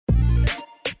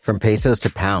From pesos to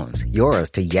pounds,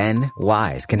 euros to yen,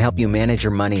 Wise can help you manage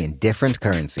your money in different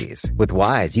currencies. With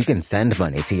Wise, you can send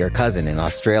money to your cousin in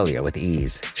Australia with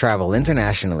ease, travel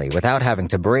internationally without having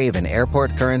to brave an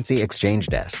airport currency exchange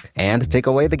desk, and take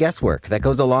away the guesswork that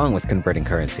goes along with converting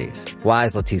currencies.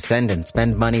 Wise lets you send and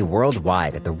spend money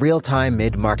worldwide at the real-time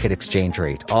mid-market exchange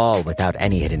rate, all without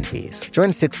any hidden fees.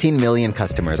 Join 16 million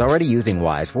customers already using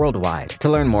Wise worldwide. To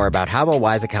learn more about how a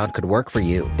Wise account could work for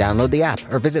you, download the app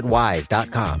or visit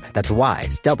wise.com. That's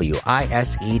Wise,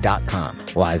 WISE.com.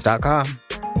 Wise.com.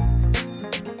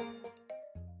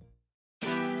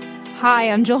 Hi,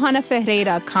 I'm Johanna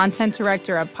Ferreira, content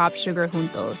director at Pop Sugar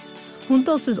Juntos.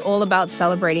 Juntos is all about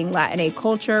celebrating Latina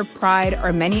culture, pride,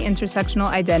 our many intersectional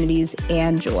identities,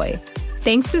 and joy.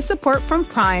 Thanks to support from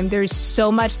Prime, there's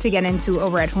so much to get into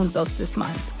over at Juntos this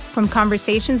month. From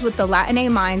conversations with the Latina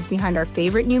minds behind our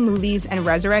favorite new movies and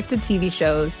resurrected TV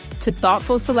shows, to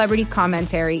thoughtful celebrity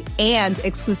commentary and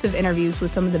exclusive interviews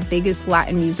with some of the biggest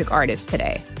Latin music artists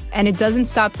today. And it doesn't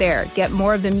stop there. Get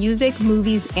more of the music,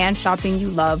 movies, and shopping you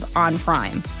love on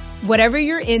Prime. Whatever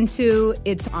you're into,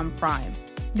 it's on Prime.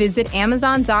 Visit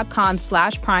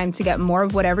Amazon.com/Prime to get more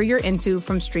of whatever you're into,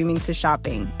 from streaming to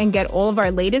shopping. And get all of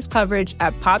our latest coverage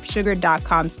at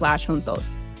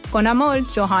popsugar.com/juntos. Con amor,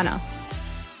 Johanna.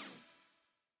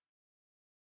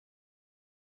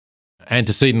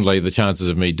 Antecedently, the chances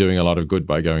of me doing a lot of good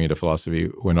by going into philosophy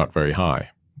were not very high.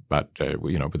 But,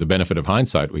 with the benefit of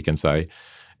hindsight, we can say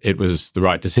it was the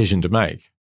right decision to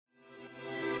make.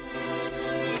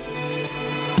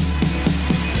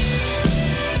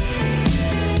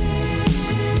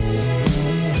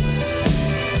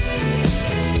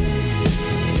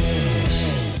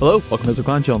 Hello, welcome to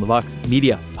Zirconcho on the Vox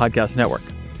Media Podcast Network.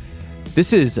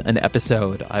 This is an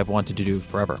episode I've wanted to do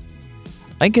forever.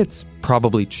 I think it's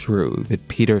probably true that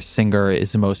Peter Singer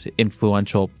is the most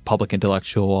influential public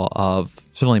intellectual of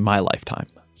certainly my lifetime.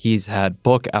 He's had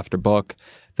book after book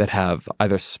that have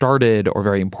either started or,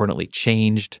 very importantly,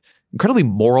 changed incredibly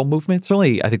moral movements.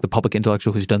 Certainly, I think the public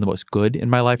intellectual who's done the most good in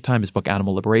my lifetime, his book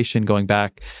Animal Liberation, going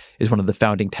back, is one of the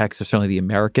founding texts of certainly the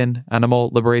American animal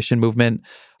liberation movement.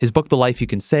 His book, The Life You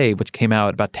Can Save, which came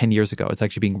out about 10 years ago, it's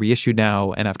actually being reissued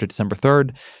now. And after December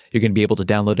 3rd, you're going to be able to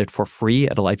download it for free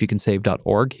at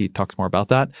alifeyoucansave.org. He talks more about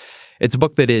that. It's a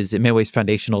book that is in many ways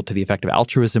foundational to the effective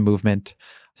altruism movement.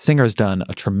 Singer's done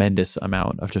a tremendous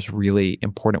amount of just really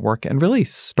important work and really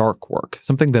stark work.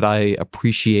 Something that I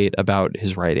appreciate about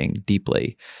his writing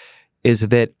deeply is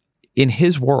that in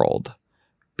his world,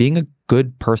 being a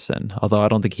good person, although I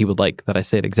don't think he would like that I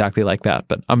say it exactly like that,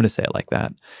 but I'm going to say it like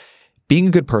that. Being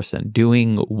a good person,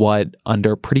 doing what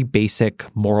under pretty basic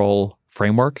moral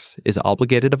frameworks is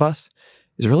obligated of us,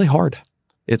 is really hard.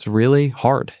 It's really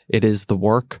hard. It is the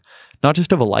work, not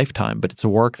just of a lifetime, but it's a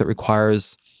work that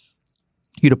requires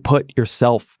you to put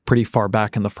yourself pretty far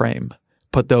back in the frame,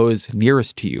 put those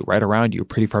nearest to you, right around you,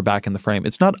 pretty far back in the frame.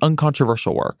 It's not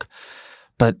uncontroversial work,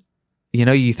 but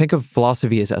you think of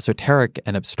philosophy as esoteric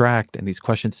and abstract, and these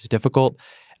questions as difficult,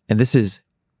 and this is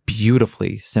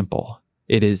beautifully simple.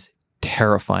 It is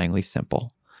terrifyingly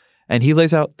simple. And he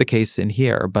lays out the case in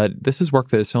here, but this is work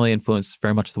that has certainly influenced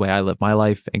very much the way I live my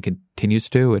life and continues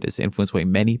to. It has influenced the way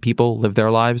many people live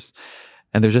their lives.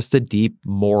 And there's just a deep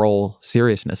moral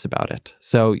seriousness about it.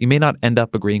 So you may not end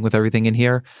up agreeing with everything in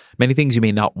here. Many things you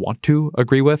may not want to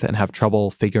agree with and have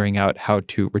trouble figuring out how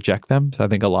to reject them. So I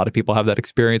think a lot of people have that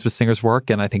experience with Singer's work.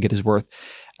 And I think it is worth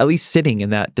at least sitting in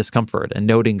that discomfort and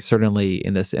noting certainly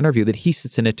in this interview that he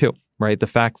sits in it too, right? The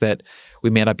fact that we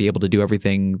may not be able to do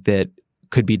everything that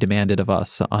could be demanded of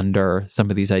us under some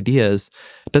of these ideas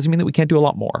doesn't mean that we can't do a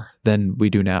lot more than we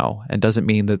do now, and doesn't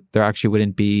mean that there actually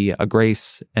wouldn't be a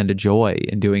grace and a joy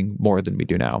in doing more than we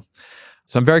do now.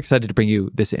 So I'm very excited to bring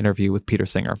you this interview with Peter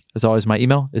Singer. As always, my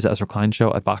email is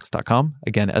EzraKleinShow@Vox.com.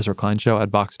 Again,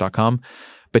 EzraKleinShow@Vox.com.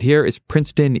 But here is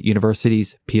Princeton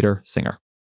University's Peter Singer.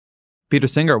 Peter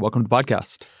Singer, welcome to the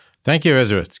podcast. Thank you,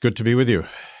 Ezra. It's good to be with you.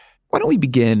 Why don't we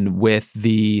begin with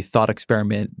the thought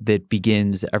experiment that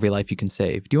begins every life you can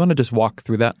save? Do you want to just walk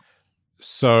through that?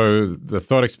 So the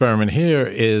thought experiment here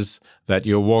is that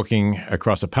you're walking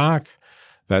across a park,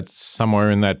 that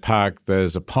somewhere in that park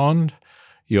there's a pond.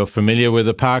 You're familiar with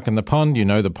the park and the pond. You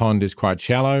know the pond is quite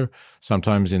shallow.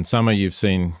 Sometimes in summer you've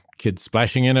seen kids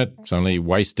splashing in it. It's only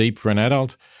waist deep for an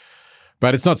adult.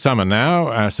 But it's not summer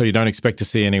now, so you don't expect to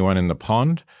see anyone in the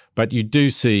pond. But you do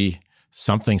see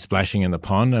something splashing in the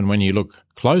pond, and when you look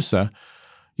closer,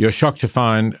 you're shocked to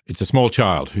find it's a small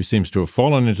child who seems to have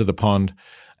fallen into the pond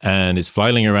and is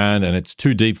flailing around, and it's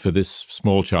too deep for this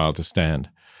small child to stand.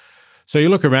 So you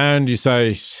look around, you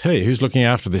say, hey, who's looking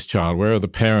after this child? Where are the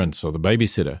parents or the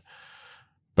babysitter?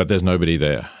 But there's nobody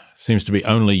there. seems to be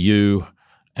only you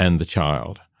and the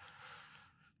child.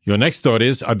 Your next thought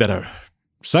is, I better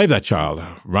save that child.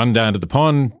 Run down to the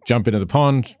pond, jump into the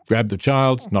pond, grab the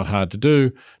child, not hard to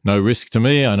do, no risk to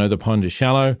me, I know the pond is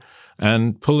shallow,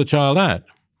 and pull the child out.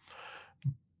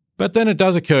 But then it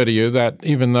does occur to you that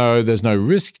even though there's no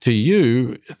risk to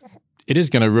you, it is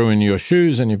going to ruin your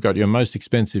shoes, and you've got your most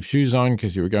expensive shoes on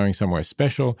because you were going somewhere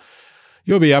special.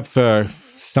 You'll be up for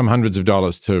some hundreds of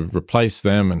dollars to replace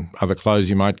them and other clothes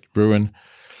you might ruin.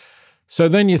 So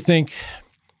then you think,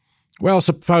 well,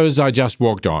 suppose I just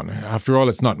walked on. After all,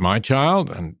 it's not my child,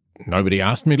 and nobody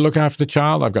asked me to look after the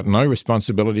child. I've got no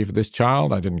responsibility for this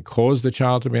child. I didn't cause the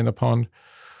child to be in the pond.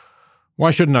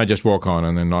 Why shouldn't I just walk on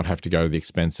and then not have to go to the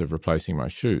expense of replacing my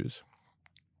shoes?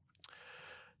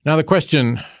 Now, the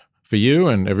question for you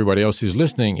and everybody else who's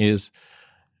listening is,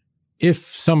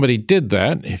 if somebody did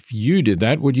that, if you did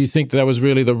that, would you think that was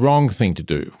really the wrong thing to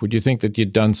do? Would you think that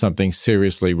you'd done something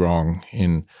seriously wrong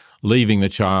in leaving the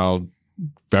child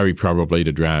very probably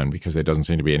to drown because there doesn't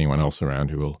seem to be anyone else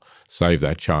around who will save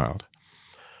that child?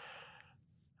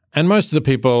 And most of the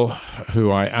people who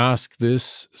I ask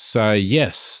this say,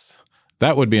 yes,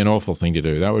 that would be an awful thing to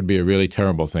do. That would be a really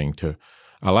terrible thing, to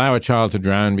allow a child to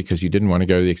drown because you didn't want to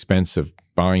go to the expense of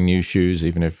buying new shoes,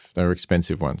 even if they're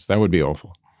expensive ones. That would be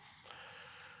awful.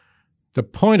 The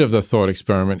point of the thought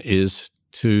experiment is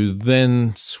to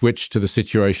then switch to the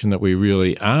situation that we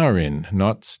really are in,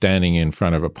 not standing in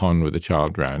front of a pond with a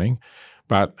child drowning,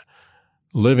 but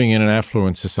living in an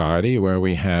affluent society where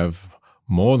we have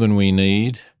more than we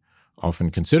need, often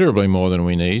considerably more than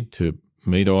we need, to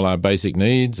meet all our basic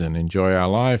needs and enjoy our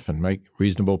life and make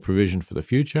reasonable provision for the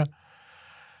future.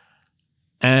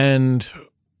 And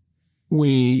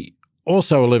we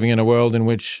also are living in a world in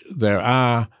which there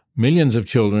are millions of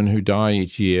children who die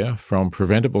each year from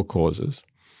preventable causes,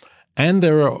 and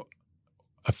there are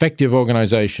effective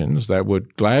organizations that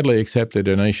would gladly accept a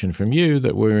donation from you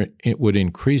that would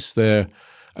increase their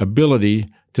ability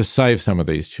to save some of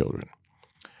these children.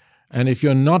 And if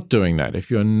you're not doing that, if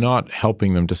you're not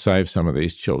helping them to save some of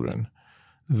these children,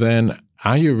 then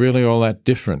are you really all that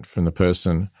different from the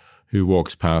person who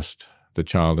walks past the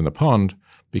child in the pond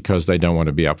because they don't want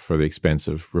to be up for the expense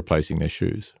of replacing their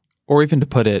shoes? Or even to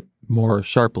put it more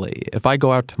sharply, if I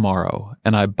go out tomorrow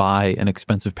and I buy an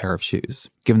expensive pair of shoes,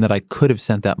 given that I could have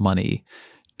sent that money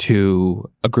to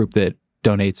a group that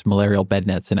donates malarial bed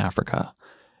nets in Africa,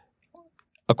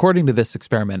 according to this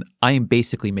experiment, I am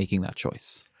basically making that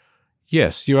choice.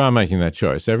 Yes, you are making that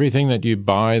choice. Everything that you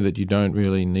buy that you don't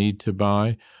really need to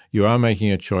buy, you are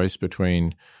making a choice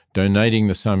between donating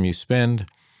the sum you spend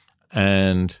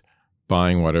and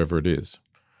buying whatever it is.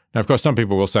 Now, of course, some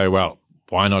people will say, well,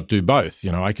 why not do both?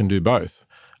 I can do both.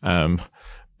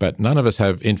 But none of us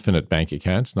have infinite bank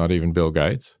accounts, not even Bill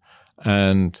Gates.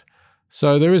 And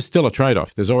so there is still a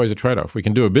trade-off. There's always a trade-off. We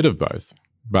can do a bit of both,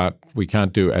 but we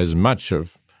can't do as much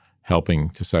of helping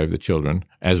to save the children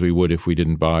as we would if we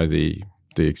didn't buy the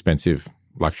expensive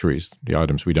luxuries, the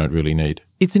items we don't really need.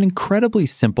 It's an incredibly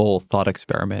simple thought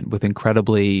experiment with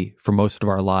incredibly, for most of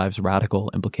our lives, radical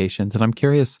implications. And I'm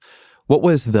curious, what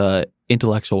was the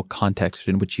intellectual context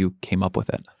in which you came up with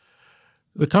it?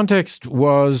 The context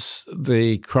was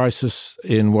the crisis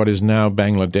in what is now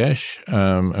Bangladesh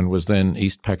and was then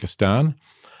East Pakistan.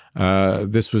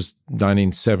 This was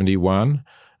 1971.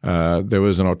 There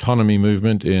was an autonomy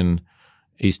movement in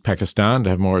East Pakistan to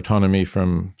have more autonomy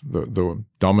from the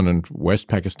dominant West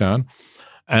Pakistan.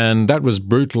 And that was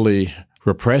brutally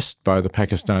repressed by the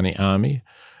Pakistani army,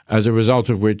 as a result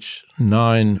of which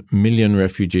 9 million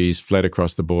refugees fled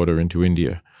across the border into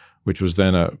India, which was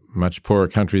then a much poorer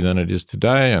country than it is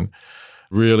today and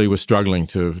really was struggling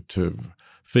to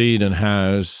feed and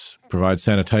house, provide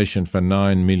sanitation for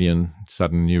 9 million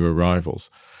sudden new arrivals.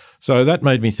 So that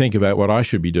made me think about what I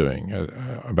should be doing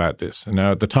about this. And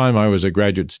now, at the time, I was a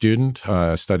graduate student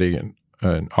studying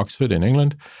in Oxford in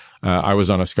England. I was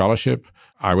on a scholarship.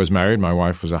 I was married. My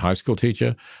wife was a high school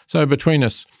teacher. So between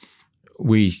us,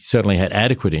 we certainly had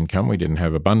adequate income. We didn't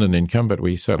have abundant income, but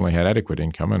we certainly had adequate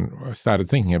income. And I started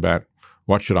thinking about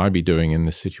what should I be doing in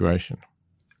this situation.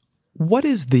 What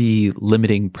is the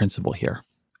limiting principle here?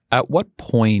 At what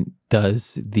point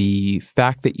does the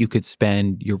fact that you could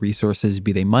spend your resources,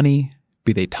 be they money,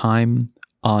 be they time,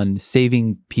 on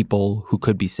saving people who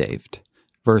could be saved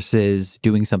versus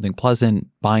doing something pleasant,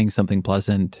 buying something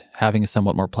pleasant, having a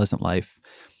somewhat more pleasant life,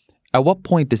 at what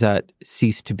point does that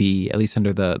cease to be, at least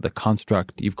under the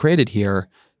construct you've created here,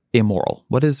 immoral?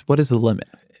 What is the limit?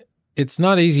 It's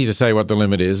not easy to say what the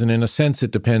limit is, and in a sense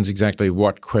it depends exactly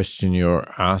what question you're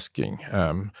asking.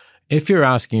 If you're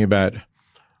asking about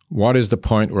what is the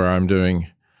point where I'm doing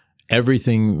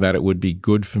everything that it would be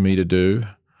good for me to do.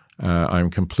 I'm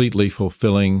completely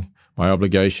fulfilling my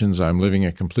obligations. I'm living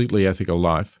a completely ethical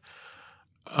life.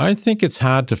 I think it's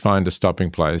hard to find a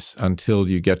stopping place until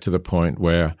you get to the point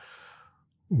where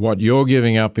what you're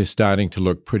giving up is starting to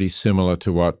look pretty similar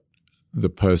to what the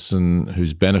person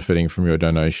who's benefiting from your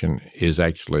donation is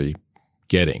actually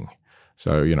getting.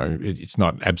 So, it's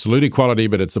not absolute equality,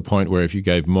 but it's the point where if you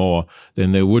gave more,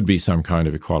 then there would be some kind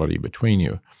of equality between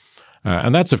you.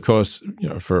 And that's, of course,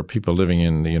 for people living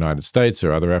in the United States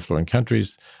or other affluent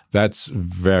countries, that's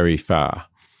very far.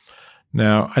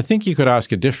 Now, I think you could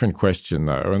ask a different question,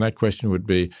 though, and that question would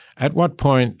be, at what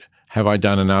point have I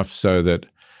done enough so that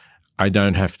I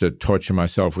don't have to torture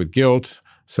myself with guilt,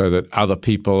 so that other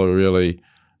people are really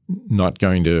not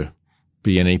going to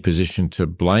be in any position to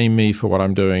blame me for what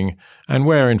I'm doing, and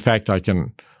where, in fact, I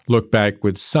can look back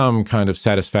with some kind of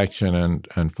satisfaction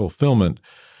and fulfillment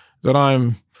that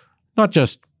I'm not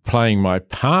just playing my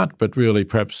part, but really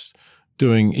perhaps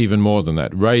doing even more than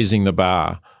that, raising the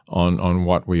bar on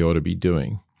what we ought to be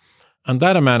doing. And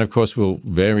that amount, of course, will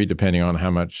vary depending on how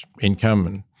much income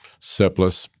and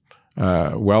surplus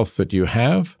wealth that you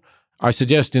have. I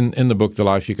suggest in the book, The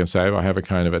Life You Can Save, I have a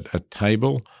kind of a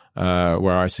table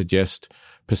where I suggest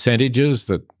percentages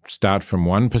that start from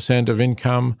 1% of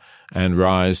income and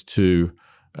rise to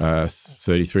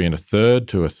 33 1/3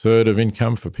 to 1/3 of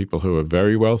income for people who are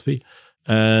very wealthy.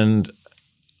 And,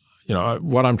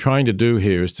 what I'm trying to do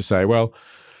here is to say, well,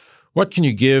 what can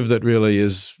you give that really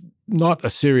is not a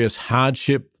serious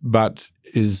hardship, but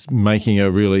is making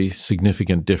a really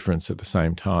significant difference at the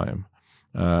same time?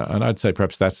 And I'd say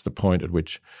perhaps that's the point at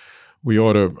which we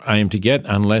ought to aim to get,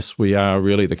 unless we are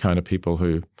really the kind of people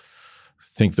who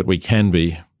think that we can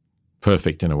be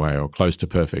perfect in a way, or close to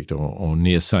perfect, or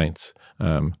near saints.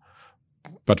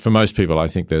 But for most people, I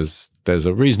think there's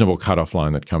a reasonable cutoff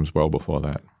line that comes well before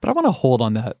that. But I want to hold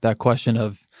on that question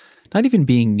of not even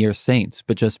being near saints,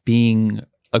 but just being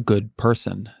a good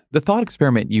person. The thought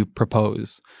experiment you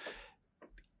propose,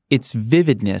 its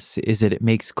vividness is that it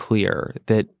makes clear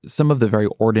that some of the very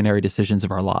ordinary decisions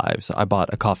of our lives, I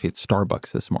bought a coffee at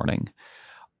Starbucks this morning,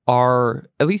 are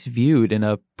at least viewed in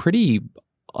a pretty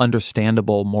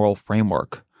understandable moral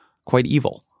framework, quite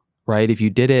evil, right? If you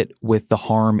did it with the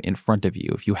harm in front of you,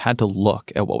 if you had to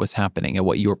look at what was happening and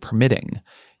what you were permitting,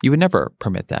 you would never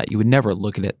permit that. You would never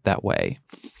look at it that way.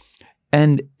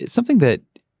 And it's something that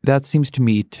seems to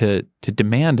me to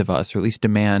demand of us, or at least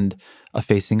demand a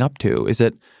facing up to, is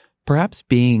that perhaps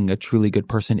being a truly good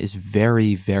person is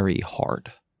very, very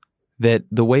hard. That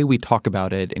the way we talk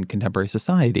about it in contemporary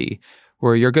society,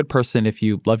 where you're a good person if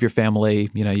you love your family,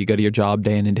 you go to your job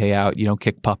day in and day out, you don't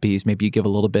kick puppies, maybe you give a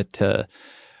little bit to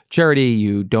charity,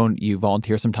 you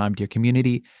volunteer some time to your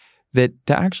community, that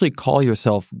to actually call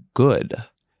yourself good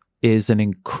is an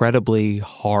incredibly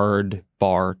hard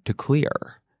bar to clear.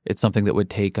 It's something that would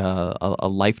take a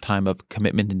lifetime of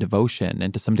commitment and devotion,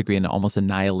 and to some degree an almost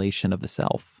annihilation of the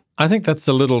self. I think that's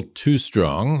a little too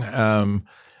strong.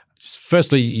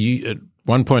 Firstly, at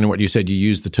one point in what you said, you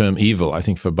used the term evil, I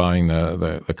think, for buying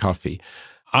the coffee.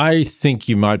 I think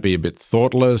you might be a bit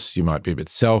thoughtless, you might be a bit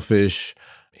selfish,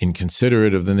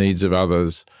 inconsiderate of the needs of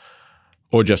others,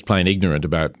 or just plain ignorant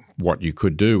about what you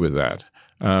could do with that.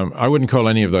 I wouldn't call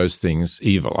any of those things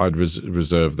evil. I'd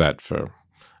reserve that for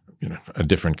a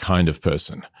different kind of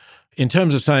person. In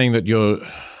terms of saying that you're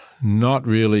not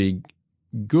really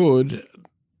good,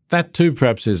 that too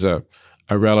perhaps is a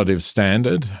relative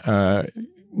standard.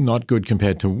 Not good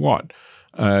compared to what?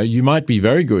 You might be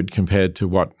very good compared to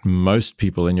what most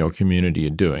people in your community are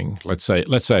doing. Let's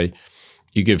say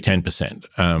you give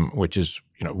 10%, which is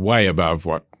way above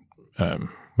what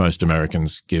most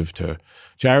Americans give to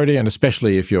charity, and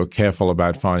especially if you're careful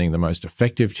about finding the most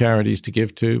effective charities to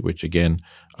give to, which again,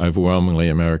 overwhelmingly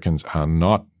Americans are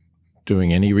not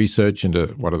doing any research into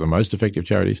what are the most effective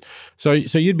charities. So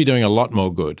you'd be doing a lot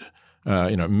more good,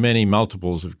 many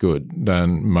multiples of good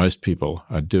than most people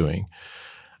are doing.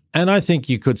 And I think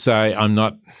you could say, I'm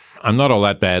not all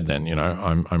that bad then,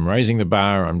 I'm raising the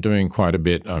bar, I'm doing quite a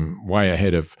bit, I'm way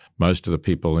ahead of most of the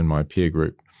people in my peer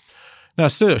group. Now,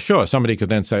 still, sure, somebody could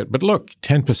then say, but look,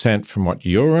 10% from what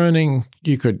you're earning,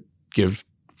 you could give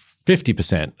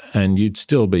 50% and you'd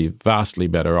still be vastly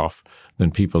better off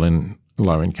than people in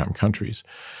low-income countries.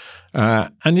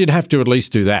 And you'd have to at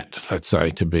least do that, let's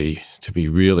say, to be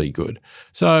really good.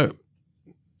 So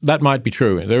that might be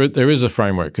true. There is a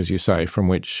framework, as you say, from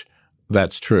which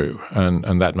that's true,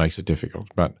 and that makes it difficult.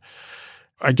 But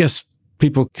I guess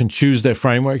people can choose their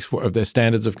frameworks of their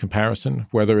standards of comparison,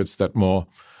 whether it's that more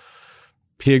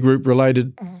peer group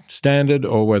related standard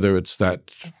or whether it's that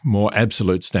more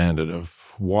absolute standard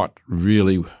of what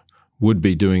really would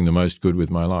be doing the most good with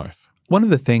my life. One of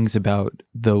the things about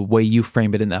the way you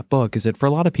frame it in that book is that for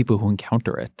a lot of people who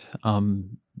encounter it,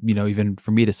 even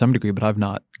for me to some degree, but I've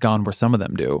not gone where some of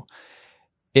them do,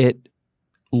 it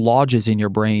lodges in your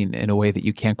brain in a way that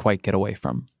you can't quite get away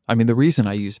from. I mean, the reason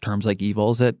I use terms like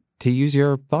evil is that, to use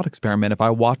your thought experiment, if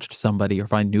I watched somebody or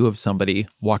if I knew of somebody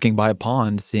walking by a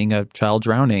pond, seeing a child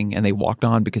drowning, and they walked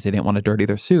on because they didn't want to dirty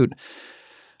their suit,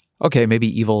 okay, maybe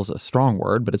evil is a strong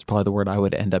word, but it's probably the word I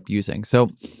would end up using. So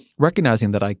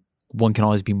recognizing that one can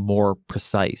always be more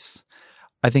precise,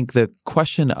 I think the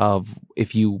question of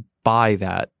if you buy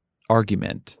that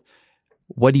argument,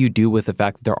 what do you do with the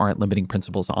fact that there aren't limiting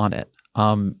principles on it?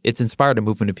 It's inspired a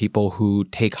movement of people who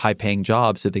take high-paying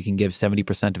jobs so they can give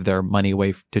 70% of their money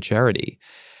away to charity.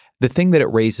 The thing that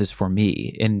it raises for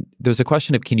me, and there's a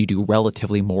question of can you do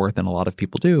relatively more than a lot of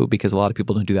people do, because a lot of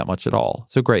people don't do that much at all.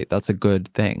 So great, that's a good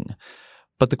thing.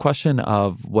 But the question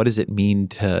of what does it mean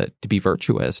to be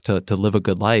virtuous, to live a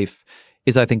good life,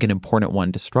 is I think an important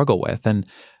one to struggle with. And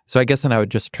so I guess then I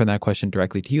would just turn that question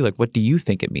directly to you. Like, what do you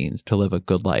think it means to live a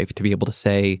good life, to be able to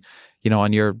say,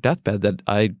 on your deathbed that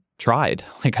I tried,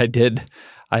 like I did.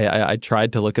 I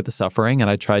tried to look at the suffering and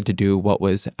I tried to do what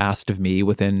was asked of me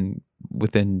within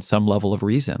some level of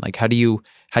reason. Like, how do you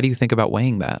think about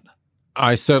weighing that?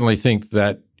 I certainly think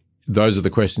that those are the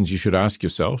questions you should ask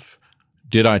yourself.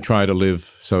 Did I try to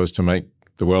live so as to make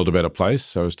the world a better place,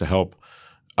 so as to help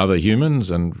other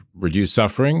humans and reduce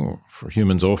suffering for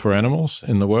humans or for animals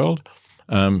in the world?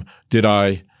 Did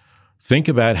I think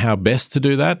about how best to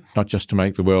do that, not just to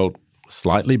make the world a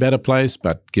slightly better place,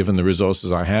 but given the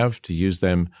resources I have, to use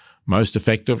them most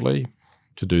effectively,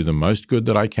 to do the most good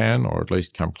that I can, or at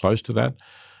least come close to that?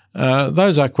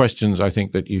 Those are questions I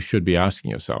think that you should be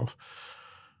asking yourself.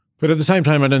 But at the same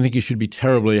time, I don't think you should be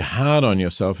terribly hard on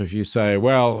yourself if you say,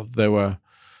 well, there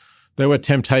were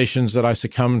temptations that I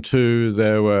succumbed to.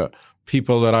 There were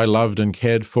people that I loved and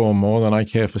cared for more than I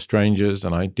care for strangers,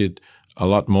 and I did a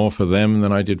lot more for them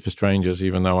than I did for strangers,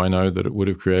 even though I know that it would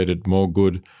have created more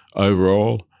good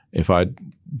overall if I'd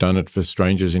done it for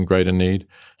strangers in greater need.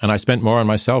 And I spent more on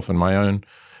myself and my own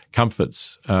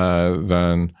comforts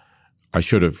than I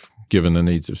should have given the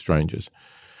needs of strangers.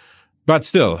 But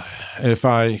still, if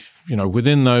I,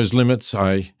 within those limits,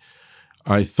 I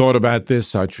thought about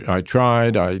this, I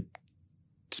tried, I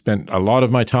spent a lot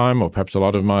of my time or perhaps a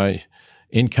lot of my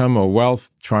income or wealth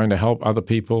trying to help other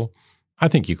people, I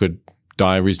think you could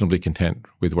die reasonably content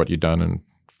with what you've done and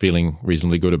feeling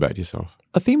reasonably good about yourself.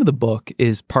 A theme of the book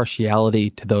is partiality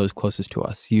to those closest to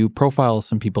us. You profile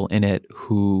some people in it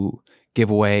who give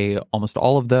away almost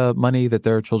all of the money that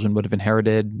their children would have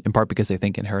inherited, in part because they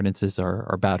think inheritances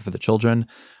are bad for the children,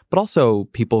 but also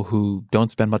people who don't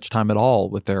spend much time at all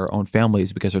with their own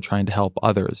families because they're trying to help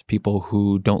others, people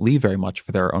who don't leave very much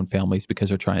for their own families because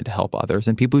they're trying to help others,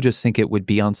 and people who just think it would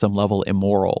be on some level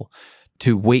immoral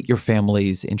to weight your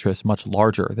family's interests much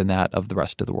larger than that of the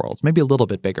rest of the world. Maybe a little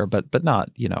bit bigger, but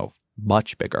not,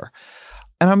 much bigger.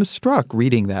 And I'm struck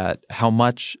reading that how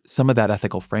much some of that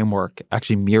ethical framework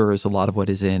actually mirrors a lot of what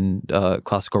is in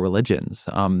classical religions.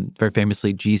 Very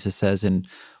famously, Jesus says in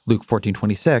Luke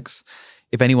 14:26,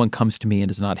 if anyone comes to me and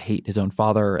does not hate his own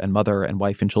father and mother and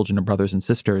wife and children and brothers and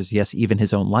sisters, yes, even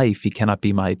his own life, he cannot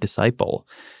be my disciple.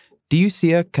 Do you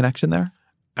see a connection there?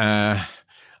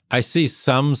 I see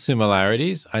some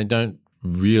similarities. I don't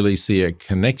really see a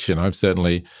connection. I've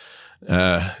certainly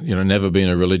never been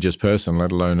a religious person,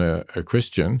 let alone a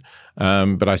Christian.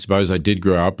 But I suppose I did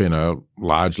grow up in a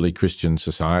largely Christian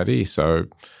society. So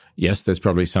yes, there's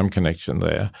probably some connection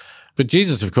there. But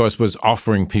Jesus, of course, was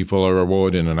offering people a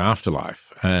reward in an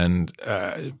afterlife. And,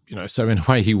 so in a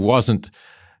way, he wasn't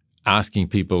asking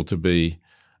people to be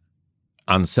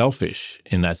unselfish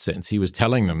in that sense. He was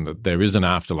telling them that there is an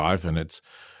afterlife and it's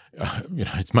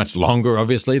much longer,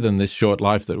 obviously, than this short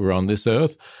life that we're on this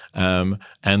earth, and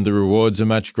the rewards are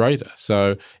much greater.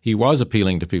 So he was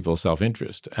appealing to people's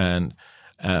self-interest, and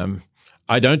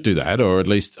I don't do that, or at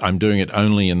least I'm doing it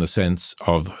only in the sense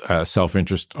of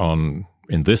self-interest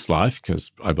in this life,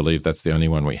 because I believe that's the only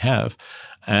one we have,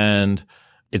 and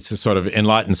it's a sort of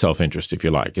enlightened self-interest, if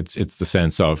you like. It's the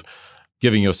sense of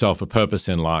giving yourself a purpose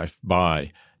in life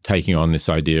by taking on this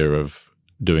idea of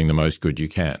doing the most good you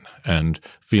can and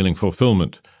feeling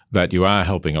fulfillment that you are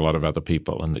helping a lot of other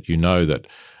people, and that that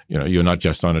you're not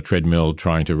just on a treadmill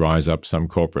trying to rise up some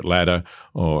corporate ladder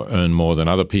or earn more than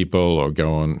other people or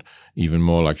go on even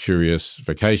more luxurious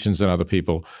vacations than other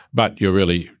people, but you're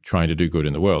really trying to do good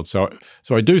in the world. So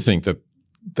I do think that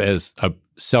there's a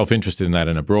self-interest in that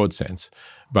in a broad sense,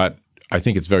 but I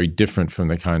think it's very different from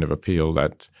the kind of appeal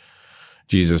that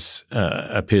Jesus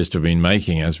appears to have been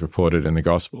making, as reported in the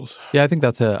Gospels. Yeah, I think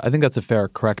that's a fair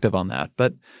corrective on that.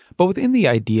 But within the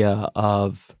idea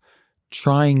of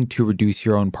trying to reduce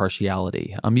your own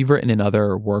partiality, you've written in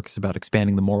other works about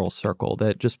expanding the moral circle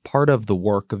that just part of the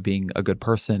work of being a good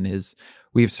person is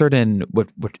we have certain what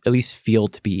at least feel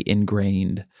to be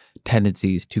ingrained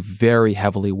tendencies to very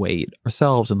heavily weight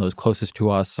ourselves and those closest to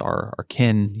us, our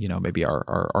kin, maybe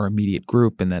our immediate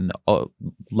group, and then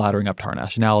laddering up to our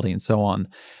nationality and so on.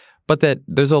 But that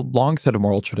there's a long set of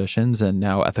moral traditions and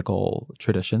now ethical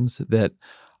traditions that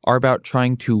are about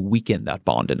trying to weaken that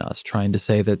bond in us, trying to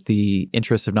say that the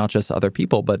interests of not just other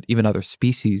people, but even other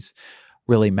species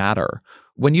really matter.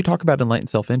 When you talk about enlightened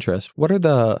self-interest, what are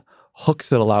the hooks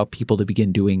that allow people to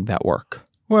begin doing that work?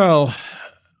 Well,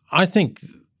 I think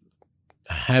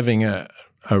having a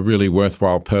really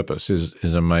worthwhile purpose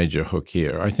is a major hook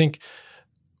here. I think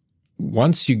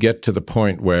once you get to the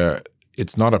point where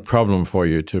it's not a problem for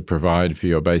you to provide for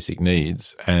your basic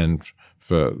needs and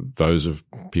for those of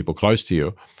people close to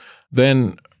you,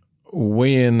 then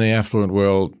we in the affluent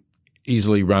world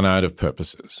easily run out of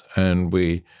purposes, and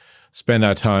we spend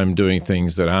our time doing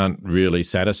things that aren't really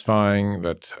satisfying,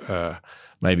 that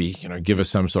maybe give us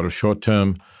some sort of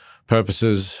short-term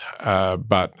purposes,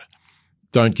 but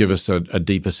don't give us a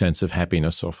deeper sense of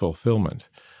happiness or fulfillment.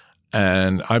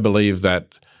 And I believe that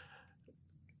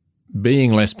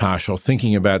being less partial,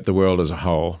 thinking about the world as a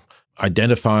whole,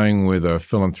 identifying with a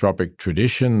philanthropic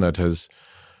tradition that has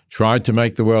tried to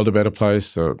make the world a better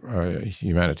place, a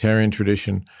humanitarian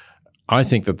tradition, I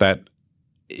think that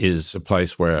is a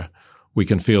place where we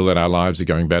can feel that our lives are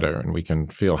going better and we can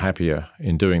feel happier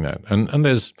in doing that. And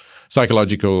there's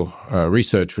psychological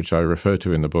research, which I refer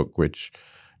to in the book, which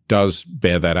does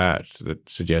bear that out, that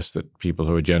suggests that people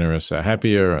who are generous are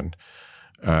happier, and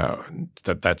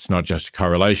that's not just a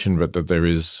correlation, but that there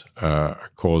is a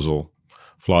causal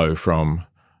flow from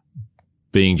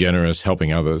being generous,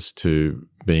 helping others, to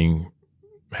being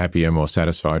happier, more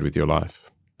satisfied with your life.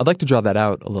 I'd like to draw that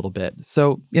out a little bit.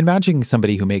 So imagine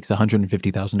somebody who makes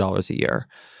 $150,000 a year.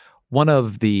 One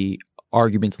of the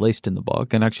arguments laced in the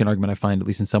book, and actually an argument I find at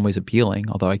least in some ways appealing,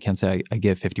 although I can't say I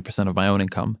give 50% of my own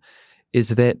income, is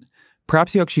that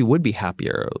perhaps you actually would be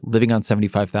happier living on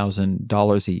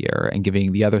 $75,000 a year and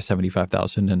giving the other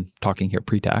 $75,000, and talking here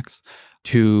pre-tax,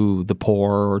 to the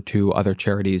poor or to other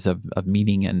charities of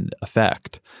meaning and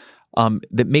effect.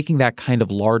 That making that kind of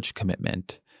large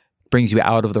commitment brings you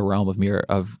out of the realm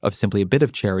of simply a bit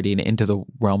of charity and into the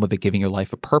realm of it giving your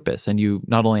life a purpose. And you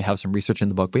not only have some research in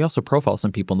the book, but you also profile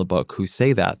some people in the book who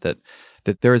say that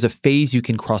there is a phase you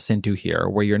can cross into here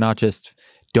where you're not just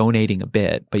donating a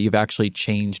bit, but you've actually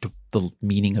changed the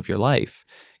meaning of your life.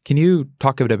 Can you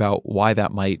talk a bit about why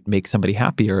that might make somebody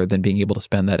happier than being able to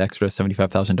spend that extra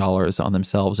 $75,000 on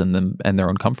themselves and their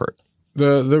own comfort?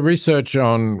 The research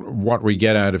on what we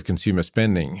get out of consumer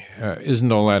spending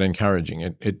isn't all that encouraging.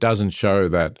 It doesn't show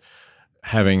that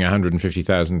having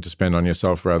 $150,000 to spend on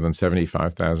yourself rather than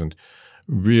 $75,000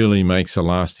 really makes a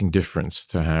lasting difference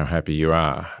to how happy you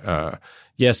are.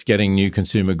 Yes, getting new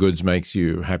consumer goods makes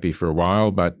you happy for a while,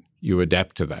 but you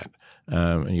adapt to that.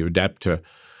 And you adapt to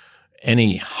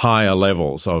any higher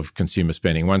levels of consumer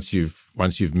spending. Once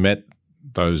you've met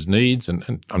those needs,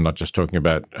 and I'm not just talking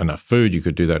about enough food, you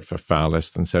could do that for far less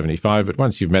than 75, but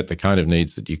once you've met the kind of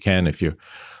needs that you can if you're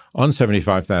on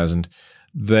 75,000,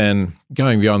 then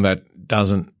going beyond that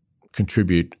doesn't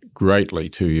contribute greatly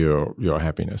to your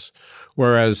happiness.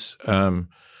 Whereas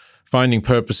finding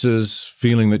purposes,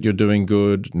 feeling that you're doing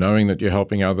good, knowing that you're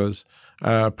helping others,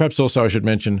 perhaps also I should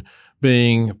mention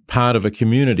being part of a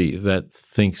community that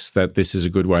thinks that this is a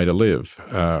good way to live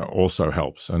also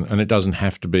helps. And it doesn't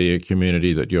have to be a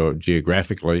community that you're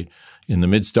geographically in the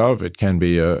midst of. It can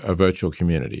be a virtual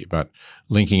community. But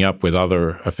linking up with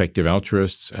other effective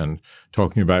altruists and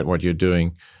talking about what you're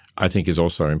doing, I think, is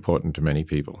also important to many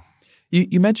people.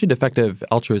 You mentioned effective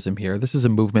altruism here. This is a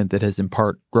movement that has in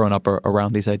part grown up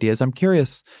around these ideas. I'm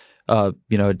curious, a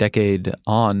decade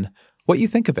on, what you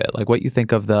think of it, like what you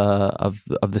think of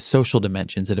the social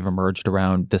dimensions that have emerged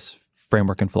around this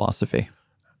framework and philosophy.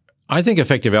 I think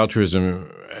effective altruism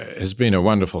has been a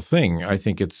wonderful thing. I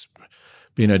think it's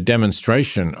been a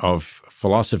demonstration of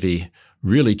philosophy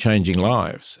really changing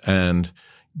lives and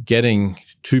getting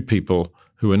to people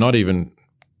who are not even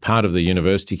part of the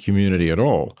university community at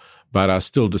all, but are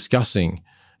still discussing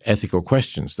ethical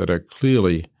questions that are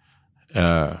clearly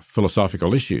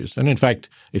philosophical issues. And in fact,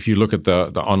 if you look at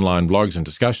the online blogs and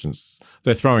discussions,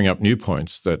 they're throwing up new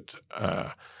points that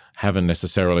haven't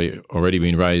necessarily already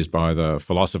been raised by the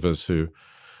philosophers who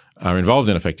are involved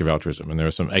in effective altruism. And there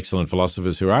are some excellent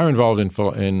philosophers who are involved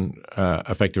in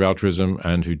effective altruism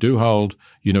and who do hold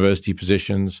university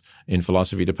positions in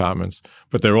philosophy departments.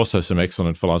 But there are also some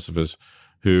excellent philosophers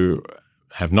who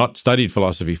have not studied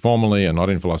philosophy formally and not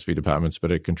in philosophy departments,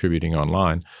 but are contributing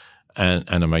online and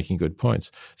are making good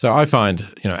points. So I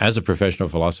find, as a professional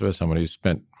philosopher, someone who's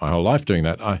spent my whole life doing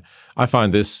that, I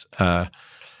find this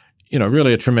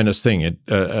really a tremendous thing,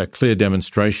 a clear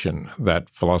demonstration that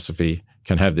philosophy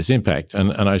can have this impact.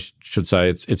 And I should say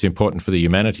it's important for the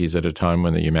humanities at a time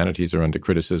when the humanities are under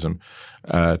criticism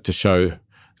to show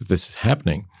that this is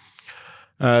happening.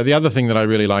 The other thing that I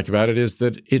really like about it is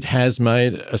that it has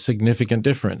made a significant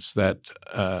difference, that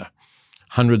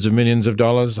hundreds of millions of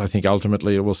dollars, I think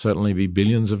ultimately it will certainly be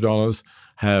billions of dollars,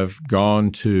 have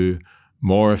gone to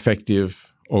more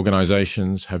effective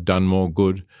organizations, have done more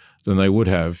good than they would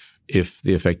have if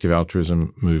the effective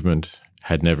altruism movement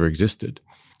had never existed.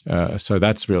 So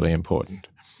that's really important.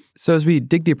 So as we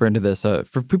dig deeper into this,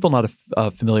 for people not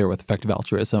familiar with effective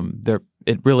altruism,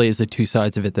 it really is the two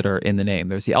sides of it that are in the name.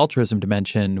 There's the altruism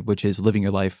dimension, which is living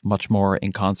your life much more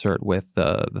in concert with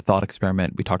the thought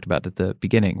experiment we talked about at the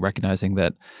beginning, recognizing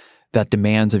that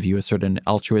demands of you a certain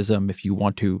altruism if you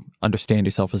want to understand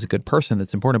yourself as a good person.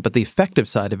 That's important. But the effective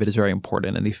side of it is very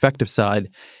important. And the effective side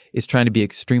is trying to be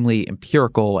extremely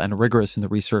empirical and rigorous in the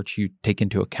research you take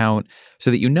into account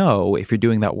so that you know if you're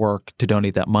doing that work to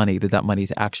donate that money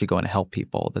is actually going to help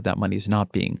people, that money is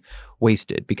not being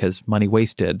wasted, because money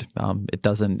wasted, it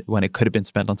doesn't, when it could have been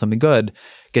spent on something good,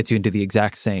 gets you into the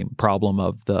exact same problem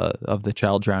of the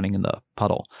child drowning in the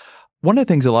puddle. One of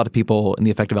the things a lot of people in the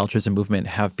effective altruism movement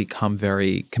have become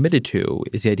very committed to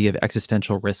is the idea of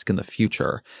existential risk in the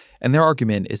future. And their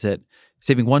argument is that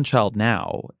saving one child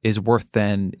now is worth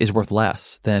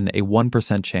less than a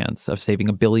 1% chance of saving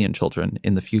 1 billion children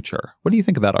in the future. What do you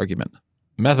think of that argument?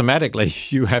 Mathematically,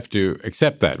 you have to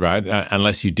accept that, right?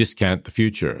 Unless you discount the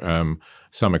future.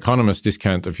 Some economists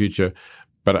discount the future,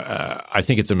 but I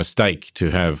think it's a mistake to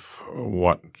have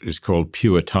what is called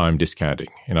pure time discounting.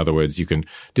 In other words, you can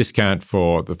discount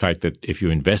for the fact that if you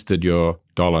invested your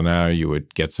dollar now, you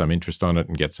would get some interest on it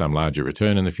and get some larger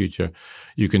return in the future.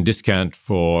 You can discount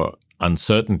for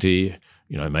uncertainty.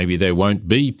 Maybe there won't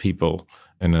be people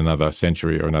in another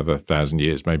century or another 1,000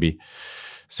 years. Maybe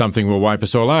something will wipe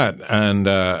us all out,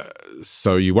 and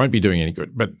so you won't be doing any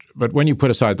good. But when you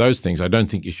put aside those things, I don't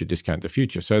think you should discount the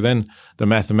future. So then the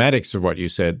mathematics of what you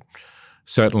said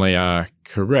certainly are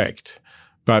correct.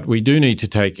 But we do need to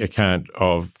take account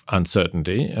of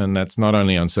uncertainty, and that's not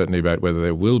only uncertainty about whether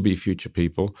there will be future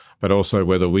people, but also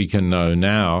whether we can know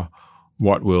now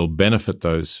what will benefit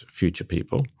those future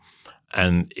people.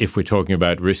 And if we're talking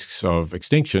about risks of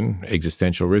extinction,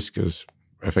 existential risk, as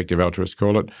effective altruists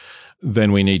call it,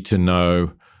 then we need to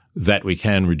know that we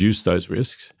can reduce those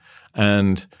risks.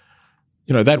 And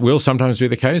that will sometimes be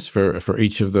the case for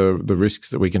each of the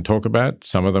risks that we can talk about.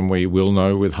 Some of them we will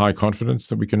know with high confidence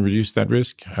that we can reduce that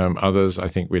risk. Others, I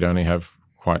think we'd only have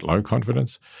quite low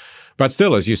confidence. But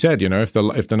still, as you said, if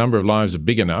the number of lives are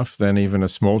big enough, then even a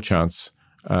small chance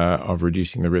of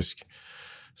reducing the risk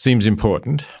seems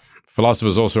important.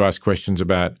 Philosophers also ask questions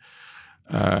about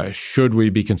should we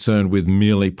be concerned with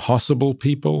merely possible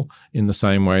people in the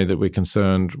same way that we're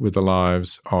concerned with the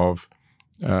lives of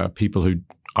people who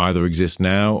either exist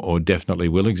now or definitely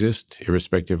will exist,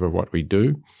 irrespective of what we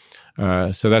do.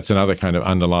 So that's another kind of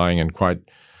underlying and quite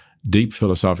deep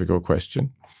philosophical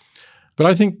question. But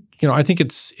I think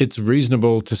it's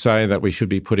reasonable to say that we should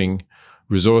be putting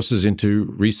resources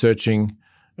into researching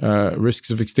risks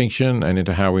of extinction and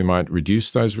into how we might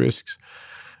reduce those risks.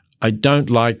 I don't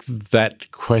like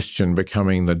that question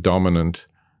becoming the dominant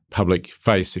public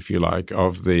face, if you like,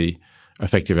 of the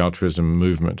effective altruism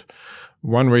movement.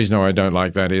 One reason why I don't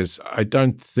like that is I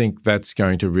don't think that's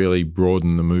going to really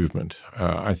broaden the movement.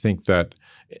 I think that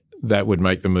would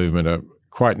make the movement a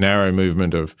quite narrow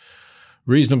movement of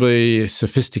reasonably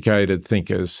sophisticated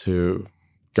thinkers who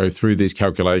go through these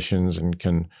calculations and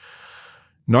can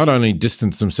not only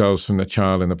distance themselves from the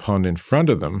child in the pond in front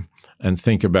of them and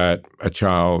think about a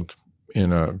child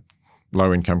in a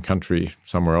low-income country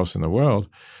somewhere else in the world,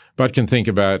 but can think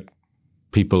about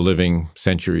people living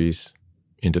centuries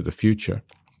into the future.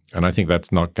 And I think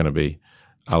that's not going to be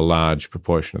a large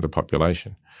proportion of the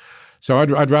population. So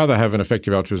I'd rather have an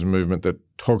effective altruism movement that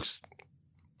talks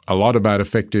a lot about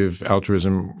effective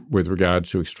altruism with regard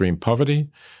to extreme poverty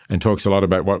and talks a lot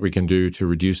about what we can do to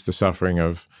reduce the suffering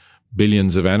of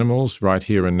billions of animals right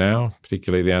here and now,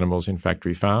 particularly the animals in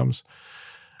factory farms.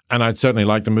 And I'd certainly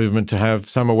like the movement to have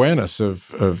some awareness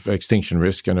of extinction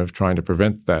risk and of trying to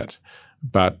prevent that.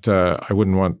 But I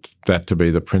wouldn't want that to be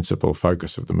the principal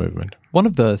focus of the movement. One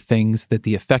of the things that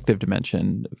the affective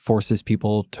dimension forces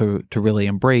people to really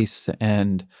embrace,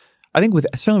 and I think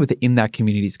certainly within that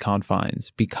community's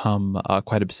confines, become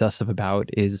quite obsessive about,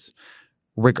 is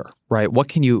rigor, right? What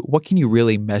can you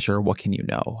really measure? What can you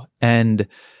know? And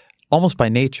almost by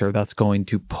nature, that's going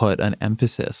to put an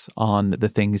emphasis on the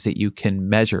things that you can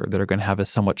measure that are going to have a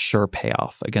somewhat sure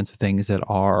payoff against the things that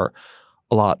are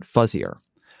a lot fuzzier.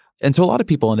 And so a lot of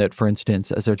people in it, for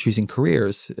instance, as they're choosing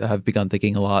careers, have begun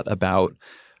thinking a lot about,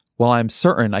 well, I'm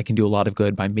certain I can do a lot of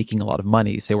good by making a lot of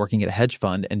money, say working at a hedge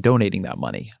fund and donating that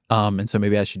money. And so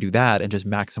maybe I should do that and just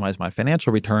maximize my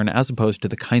financial return, as opposed to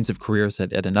the kinds of careers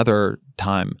that at another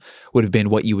time would have been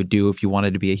what you would do if you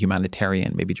wanted to be a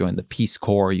humanitarian, maybe join the Peace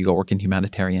Corps, you go work in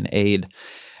humanitarian aid.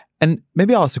 And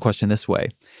maybe I'll ask the question this way.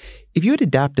 If you had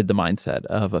adapted the mindset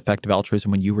of effective altruism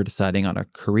when you were deciding on a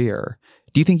career,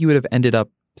 do you think you would have ended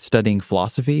up studying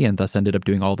philosophy and thus ended up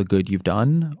doing all the good you've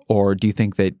done? Or do you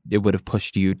think that it would have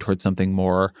pushed you towards something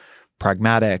more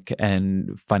pragmatic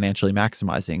and financially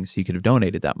maximizing so you could have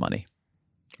donated that money?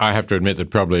 I have to admit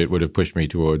that probably it would have pushed me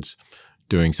towards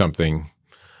doing something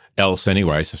else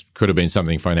anyway. So it could have been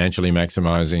something financially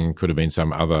maximizing, could have been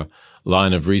some other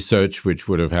line of research which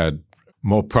would have had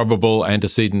more probable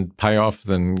antecedent payoff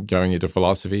than going into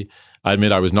philosophy. I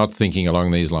admit I was not thinking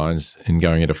along these lines in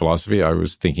going into philosophy. I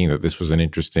was thinking that this was an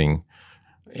interesting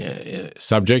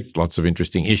subject, lots of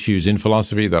interesting issues in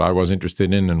philosophy that I was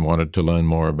interested in and wanted to learn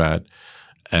more about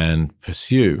and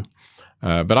pursue.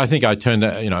 But I think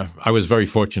I was very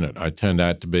fortunate. I turned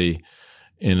out to be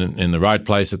in the right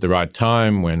place at the right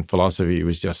time when philosophy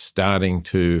was just starting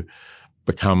to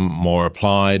become more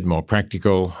applied, more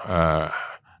practical,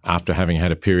 after having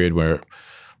had a period where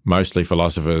mostly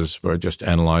philosophers were just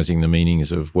analyzing the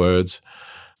meanings of words.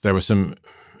 There were some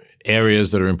areas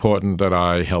that are important that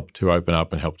I helped to open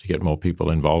up and helped to get more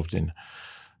people involved in.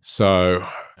 So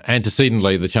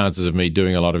antecedently, the chances of me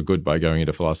doing a lot of good by going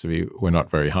into philosophy were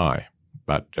not very high.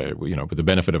 But, with the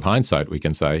benefit of hindsight, we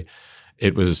can say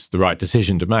it was the right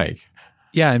decision to make.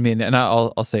 Yeah, I mean, and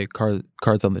I'll say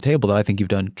cards on the table that I think you've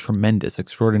done tremendous,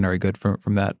 extraordinary good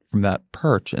from that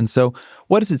perch. And so,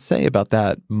 what does it say about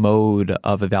that mode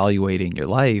of evaluating your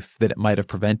life that it might have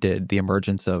prevented the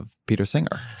emergence of Peter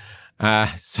Singer?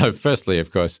 So, firstly,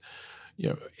 of course,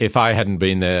 if I hadn't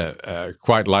been there,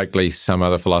 quite likely some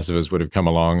other philosophers would have come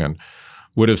along and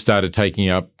would have started taking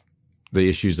up the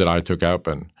issues that I took up,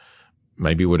 and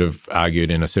maybe would have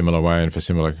argued in a similar way and for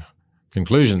similar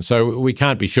conclusion. So we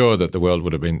can't be sure that the world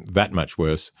would have been that much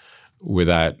worse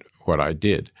without what I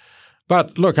did.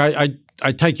 But look, I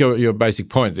take your basic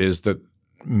point is that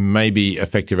maybe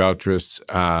effective altruists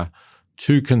are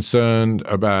too concerned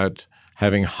about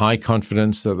having high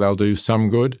confidence that they'll do some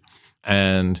good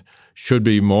and should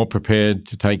be more prepared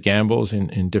to take gambles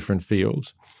in different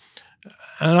fields.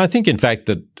 And I think, in fact,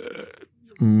 that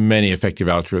many effective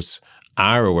altruists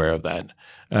are aware of that.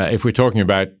 If we're talking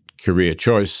about career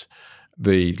choice,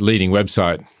 the leading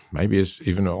website, maybe is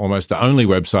even almost the only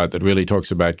website that really talks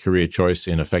about career choice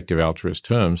in effective altruist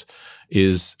terms,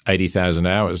 is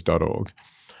 80,000hours.org.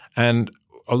 And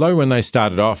although when they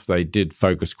started off, they did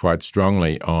focus quite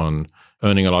strongly on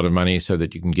earning a lot of money so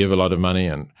that you can give a lot of money,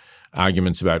 and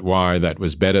arguments about why that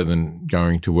was better than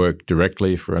going to work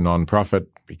directly for a nonprofit,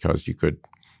 because you could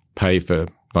pay for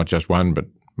not just one but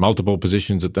multiple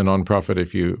positions at the nonprofit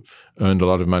if you earned a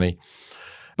lot of money.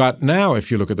 But now,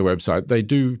 if you look at the website, they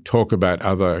do talk about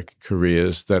other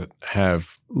careers that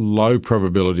have low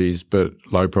probabilities, but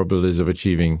low probabilities of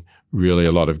achieving really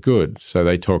a lot of good. So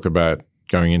they talk about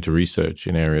going into research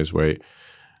in areas where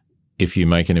if you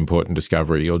make an important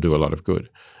discovery, you'll do a lot of good.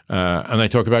 And they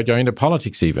talk about going into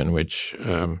politics even, which,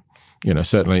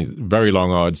 certainly very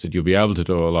long odds that you'll be able to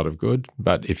do a lot of good.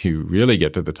 But if you really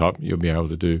get to the top, you'll be able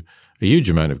to do a huge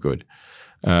amount of good.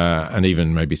 And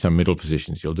even maybe some middle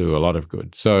positions, you'll do a lot of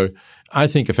good. So I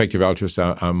think effective altruists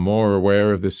are more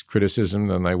aware of this criticism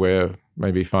than they were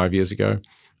maybe 5 years ago,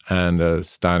 and are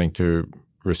starting to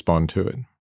respond to it.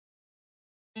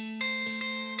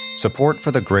 Support for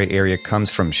The Gray Area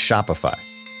comes from Shopify.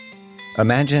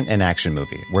 Imagine an action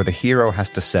movie where the hero has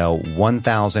to sell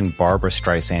 1,000 Barbra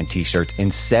Streisand t-shirts in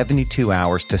 72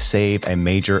 hours to save a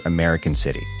major American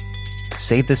city.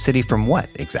 Save the city from what,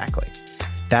 exactly?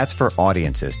 That's for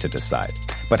audiences to decide.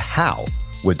 But how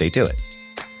would they do it?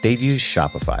 They'd use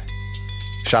Shopify.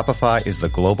 Shopify is the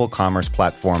global commerce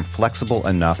platform flexible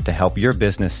enough to help your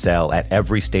business sell at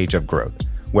every stage of growth.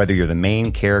 Whether you're the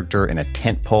main character in a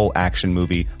tentpole action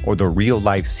movie or the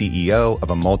real-life CEO of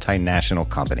a multinational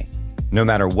company. No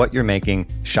matter what you're making,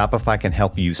 Shopify can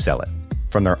help you sell it.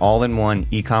 From their all-in-one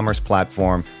e-commerce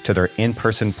platform to their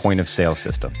in-person point-of-sale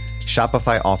system,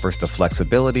 Shopify offers the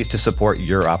flexibility to support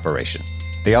your operation.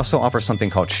 They also offer something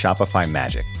called Shopify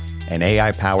Magic, an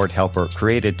AI-powered helper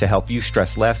created to help you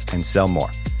stress less and sell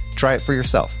more. Try it for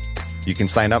yourself. You can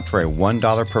sign up for a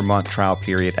 $1 per month trial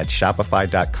period at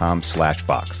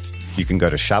shopify.com/Vox. You can go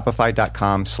to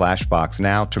shopify.com/Vox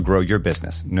now to grow your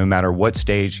business, no matter what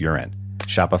stage you're in.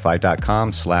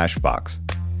 Shopify.com/Vox.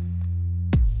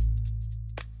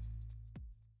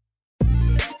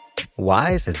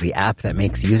 Wise is the app that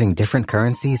makes using different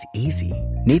currencies easy.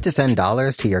 Need to send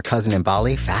dollars to your cousin in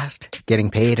Bali fast?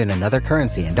 Getting paid in another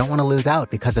currency and don't want to lose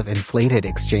out because of inflated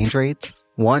exchange rates?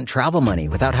 Want travel money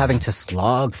without having to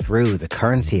slog through the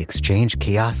currency exchange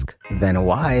kiosk? Then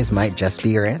Wise might just be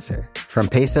your answer. From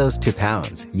pesos to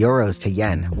pounds, euros to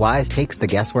yen, Wise takes the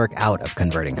guesswork out of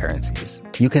converting currencies.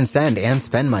 You can send and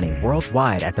spend money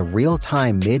worldwide at the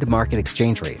real-time mid-market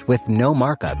exchange rate with no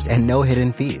markups and no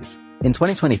hidden fees. In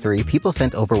 2023, people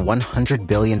sent over $100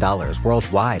 billion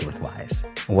worldwide with Wise.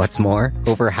 What's more,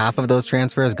 over half of those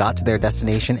transfers got to their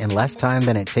destination in less time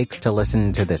than it takes to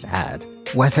listen to this ad.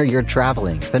 Whether you're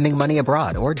traveling, sending money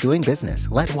abroad, or doing business,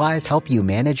 let Wise help you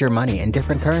manage your money in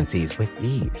different currencies with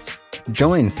ease.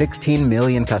 Join 16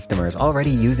 million customers already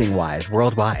using Wise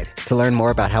worldwide. To learn more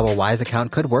about how a Wise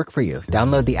account could work for you,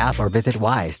 download the app or visit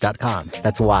wise.com.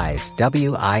 That's Wise,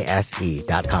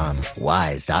 WISE.com,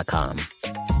 wise.com.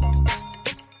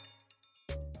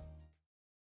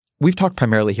 We've talked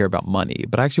primarily here about money,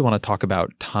 but I actually want to talk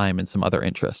about time and some other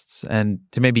interests. And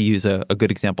to maybe use a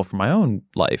good example from my own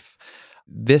life,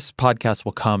 this podcast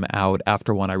will come out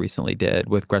after one I recently did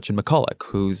with Gretchen McCulloch,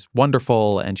 who's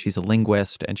wonderful, and she's a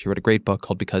linguist, and she wrote a great book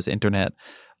called Because Internet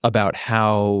about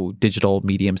how digital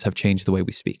mediums have changed the way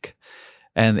we speak.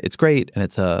 And it's great, and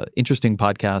it's an interesting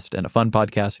podcast and a fun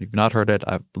podcast. If you've not heard it,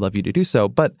 I'd love you to do so.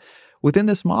 But within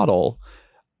this model,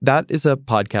 that is a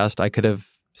podcast I could have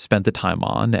spent the time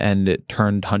on, and it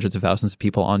turned hundreds of thousands of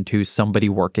people onto somebody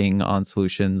working on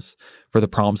solutions for the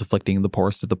problems afflicting the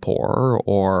poorest of the poor,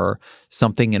 or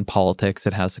something in politics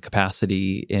that has the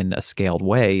capacity in a scaled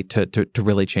way to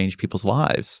really change people's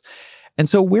lives. And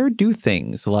so where do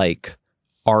things like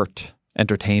art,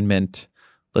 entertainment,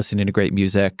 listening to great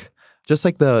music, just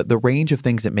like the range of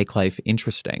things that make life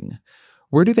interesting,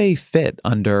 where do they fit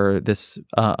under this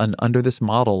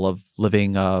model of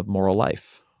living a moral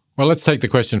life? Well, let's take the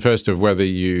question first of whether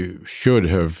you should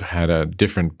have had a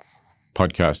different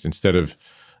podcast instead of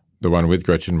the one with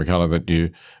Gretchen McCulloch that you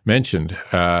mentioned.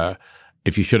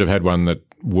 If you should have had one that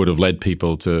would have led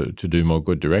people to do more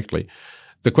good directly.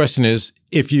 The question is,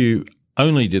 if you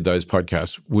only did those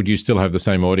podcasts, would you still have the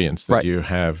same audience that you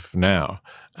have now?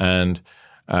 And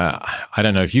I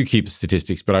don't know if you keep the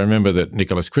statistics, but I remember that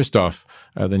Nicholas Kristof,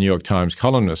 the New York Times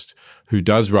columnist, who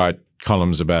does write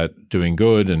columns about doing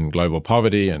good and global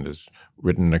poverty, and has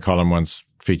written a column once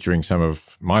featuring some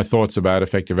of my thoughts about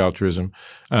effective altruism.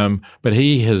 But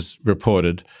he has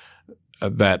reported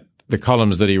that the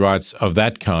columns that he writes of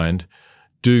that kind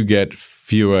do get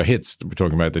fewer hits. We're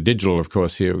talking about the digital, of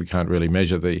course, here. We can't really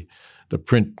measure the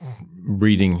print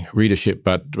readership,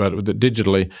 but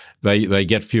digitally they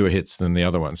get fewer hits than the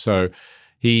other ones. So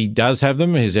he does have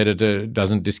them. His editor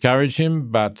doesn't discourage him,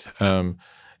 but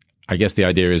I guess the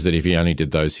idea is that if he only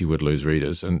did those, he would lose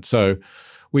readers. And so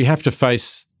we have to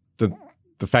face the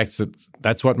facts that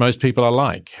that's what most people are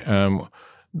like.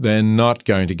 They're not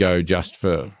going to go just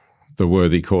for the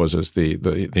worthy causes,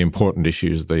 the important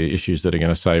issues, the issues that are going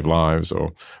to save lives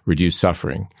or reduce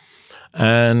suffering.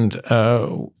 And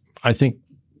I think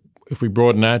if we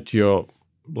broaden out your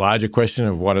larger question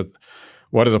of what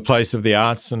are the place of the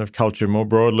arts and of culture more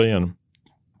broadly, and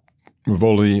with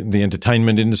all the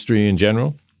entertainment industry in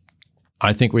general,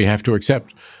 I think we have to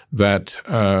accept that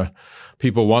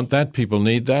people want that, people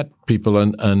need that, people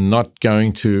are not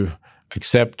going to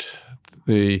accept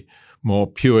the more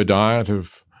pure diet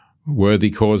of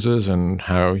worthy causes and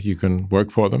how you can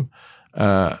work for them.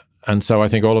 And so I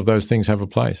think all of those things have a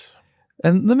place.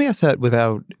 And let me ask that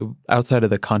outside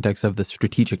of the context of the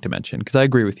strategic dimension, because I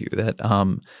agree with you that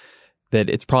that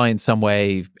it's probably in some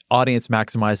way audience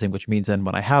maximizing, which means then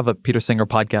when I have a Peter Singer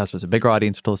podcast, there's a bigger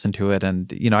audience to listen to it, and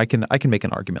I can make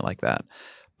an argument like that.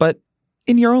 But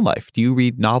in your own life, do you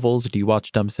read novels? Do you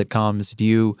watch dumb sitcoms?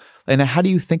 And how do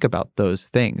you think about those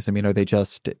things? I mean, are they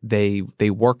just they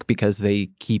work because they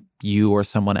keep you or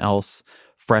someone else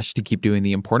fresh to keep doing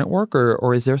the important work,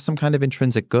 or is there some kind of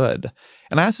intrinsic good?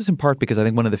 And I ask this in part because I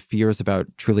think one of the fears about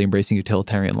truly embracing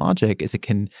utilitarian logic is it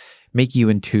can make you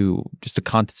into just a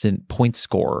constant point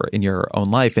scorer in your own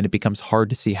life, and it becomes hard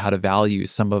to see how to value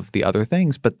some of the other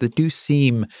things, but that do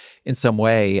seem in some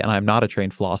way, and I'm not a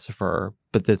trained philosopher,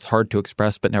 but that's hard to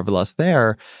express, but nevertheless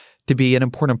there, to be an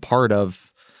important part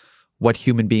of what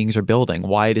human beings are building,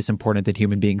 why it is important that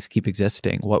human beings keep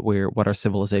existing, what our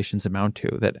civilizations amount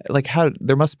to. That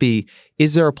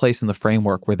is there a place in the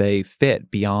framework where they fit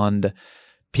beyond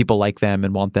people like them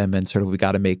and want them, and sort of we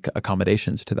got to make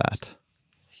accommodations to that?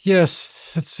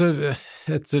 Yes, it's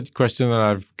a question that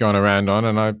I've gone around on,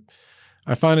 and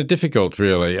I find it difficult,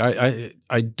 really.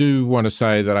 I do want to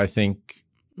say that I think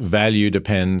value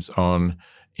depends on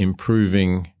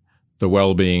improving the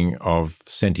well-being of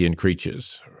sentient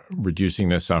creatures, reducing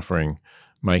their suffering,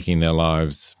 making their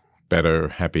lives better,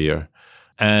 happier.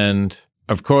 And,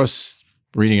 of course,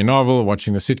 reading a novel,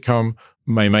 watching a sitcom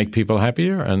may make people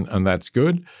happier, and that's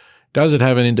good. Does it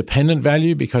have an independent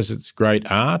value because it's great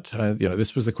art?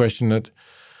 This was the question that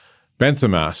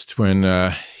Bentham asked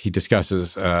when he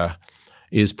discusses,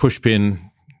 is pushpin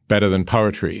better than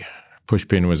poetry?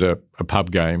 Pushpin was a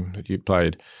pub game that you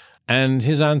played. And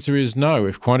his answer is no.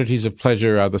 If quantities of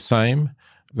pleasure are the same,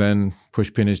 then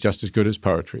pushpin is just as good as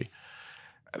poetry.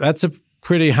 That's a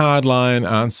pretty hardline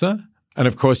answer. And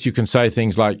of course, you can say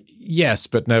things like, yes,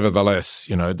 but nevertheless,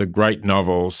 the great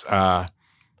novels are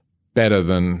better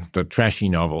than the trashy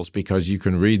novels because you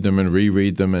can read them and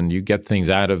reread them and you get things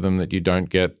out of them that you don't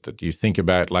get, that you think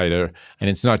about later. And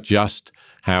it's not just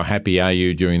how happy are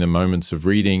you during the moments of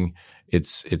reading.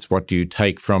 It's what do you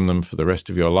take from them for the rest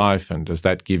of your life, and does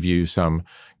that give you some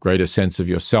greater sense of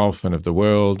yourself and of the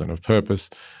world and of purpose?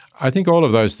 I think all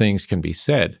of those things can be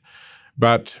said.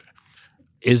 But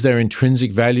is there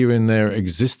intrinsic value in their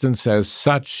existence as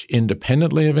such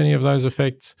independently of any of those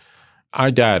effects?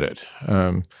 I doubt it.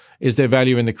 Is there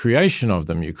value in the creation of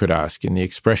them, you could ask, in the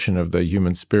expression of the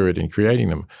human spirit in creating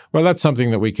them? Well, that's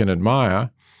something that we can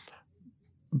admire.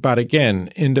 But again,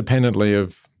 independently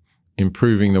of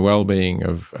improving the well-being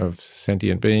of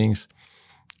sentient beings,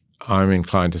 I'm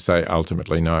inclined to say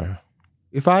ultimately no.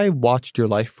 If I watched your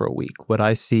life for a week, would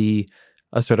I see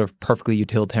a sort of perfectly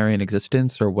utilitarian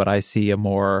existence, or would I see a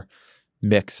more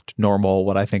mixed, normal,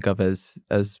 what I think of as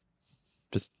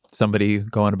just somebody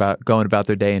going about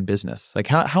their day in business? Like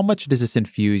how much does this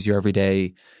infuse your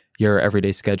everyday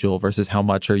schedule versus how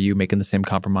much are you making the same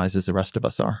compromise as the rest of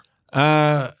us are?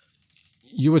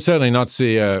 You would certainly not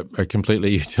see a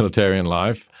completely utilitarian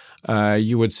life.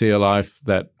 You would see a life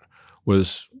that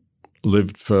was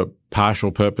lived for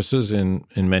partial purposes in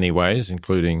many ways,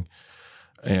 including,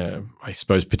 I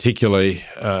suppose, particularly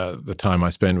the time I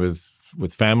spend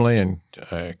with family and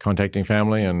contacting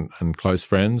family and close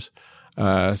friends.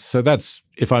 So that's,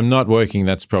 if I'm not working,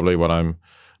 that's probably what I'm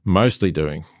mostly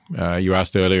doing. You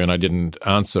asked earlier, and I didn't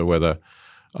answer whether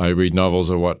I read novels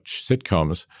or watch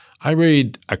sitcoms. I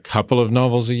read a couple of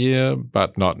novels a year,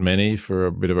 but not many, for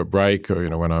a bit of a break,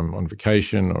 or when I'm on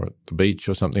vacation or at the beach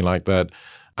or something like that.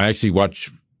 I actually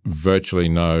watch virtually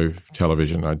no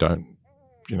television. I don't,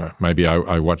 maybe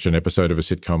I watch an episode of a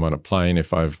sitcom on a plane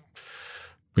if I've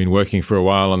been working for a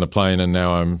while on the plane and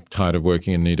now I'm tired of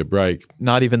working and need a break.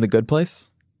 Not even The Good Place?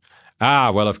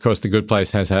 Well, of course, The Good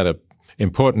Place has had an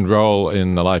important role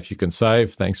in The Life You Can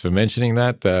Save. Thanks for mentioning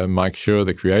that. Mike Schur,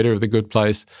 the creator of The Good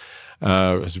Place,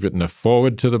 has written a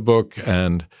foreword to the book,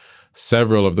 and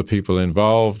several of the people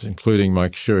involved, including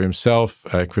Mike Schur himself,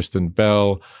 Kristen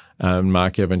Bell, and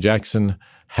Mark Evan Jackson,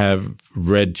 have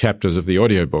read chapters of the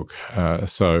audiobook.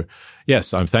 So,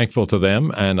 yes, I'm thankful to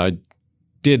them. And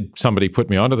somebody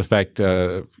put me onto the fact,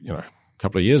 a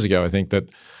couple of years ago, I think, that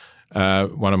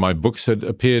one of my books had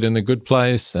appeared in The Good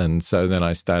Place. And so then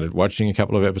I started watching a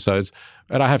couple of episodes.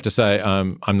 But I have to say,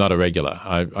 I'm not a regular.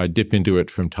 I dip into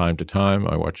it from time to time.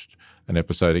 I watched an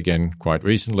episode again quite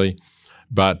recently.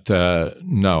 But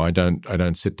no, I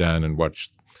don't sit down and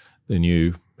watch the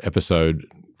new episode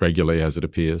regularly as it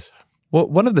appears. Well,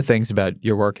 one of the things about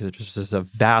your work is just a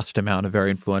vast amount of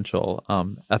very influential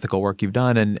ethical work you've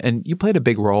done. And you played a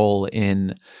big role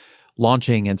in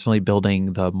launching and certainly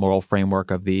building the moral framework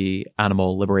of the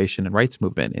animal liberation and rights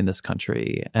movement in this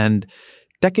country. And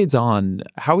decades on,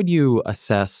 how would you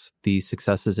assess the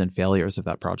successes and failures of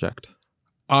that project?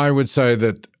 I would say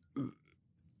that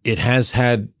it has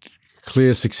had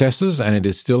clear successes and it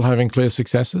is still having clear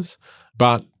successes,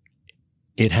 but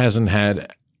it hasn't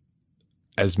had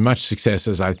as much success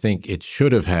as I think it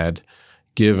should have had,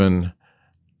 given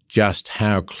just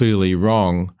how clearly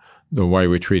wrong the way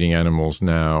we're treating animals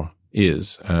now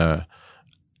is.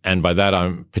 And by that,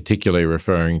 I'm particularly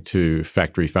referring to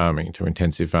factory farming, to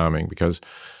intensive farming, because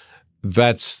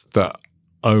that's the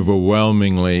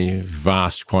overwhelmingly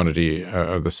vast quantity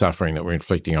of the suffering that we're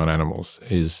inflicting on animals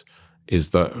is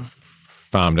the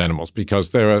farmed animals,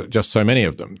 because there are just so many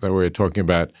of them. That we're talking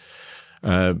about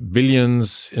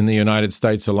Billions in the United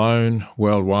States alone.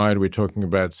 Worldwide, we're talking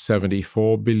about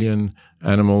 74 billion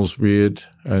animals reared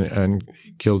and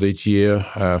killed each year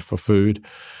for food.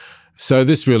 So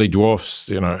this really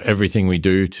dwarfs, everything we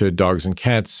do to dogs and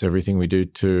cats, everything we do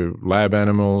to lab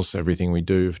animals, everything we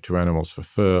do to animals for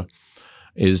fur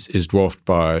is dwarfed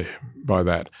by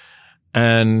that.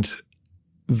 And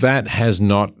that has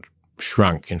not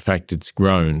shrunk. In fact, it's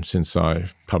grown since I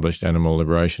published Animal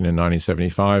Liberation in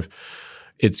 1975.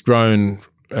 It's grown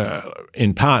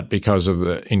in part because of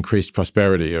the increased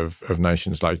prosperity of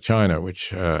nations like China,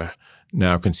 which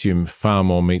now consume far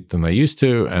more meat than they used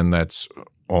to, and that's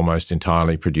almost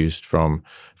entirely produced from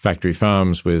factory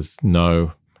farms with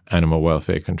no animal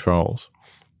welfare controls.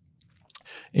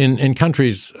 In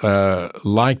countries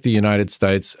like the United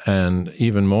States and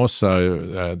even more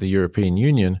so the European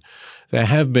Union, there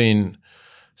have been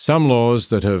some laws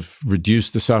that have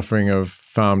reduced the suffering of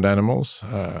farmed animals.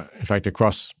 In fact,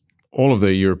 across all of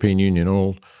the European Union,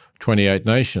 all 28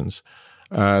 nations,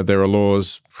 there are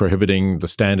laws prohibiting the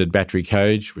standard battery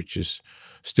cage, which is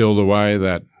still the way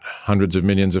that hundreds of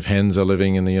millions of hens are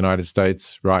living in the United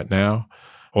States right now.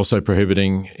 Also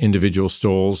prohibiting individual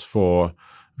stalls for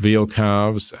veal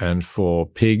calves and for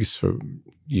pigs.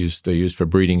 They're used for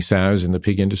breeding sows in the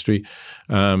pig industry.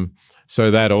 So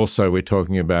that also, we're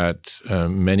talking about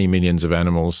many millions of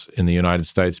animals in the United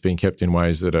States being kept in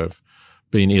ways that have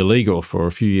been illegal for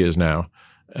a few years now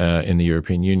in the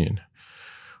European Union.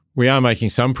 We are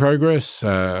making some progress.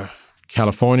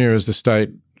 California is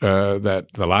the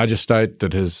largest state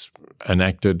that has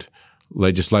enacted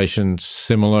legislation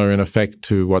similar in effect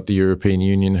to what the European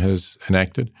Union has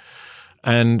enacted.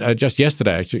 And just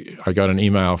yesterday, actually, I got an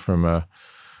email from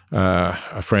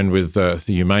a friend with the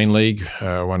Humane League,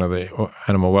 one of the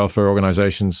animal welfare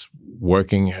organizations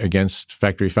working against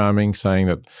factory farming, saying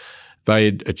that they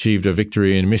had achieved a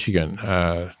victory in Michigan.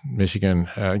 Michigan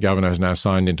governor has now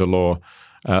signed into law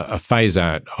a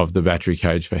phase-out of the battery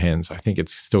cage for hens. I think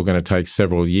it's still going to take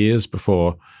several years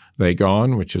before they're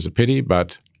gone, which is a pity,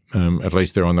 but at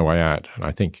least they're on the way out. And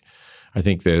I think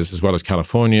there's, as well as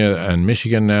California and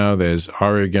Michigan now, there's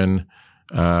Oregon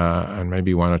and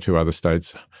maybe one or two other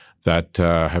states that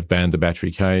have banned the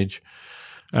battery cage,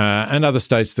 and other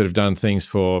states that have done things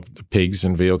for the pigs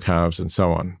and veal calves and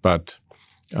so on. But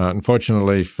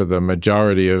unfortunately, for the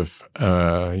majority of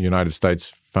United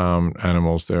States farm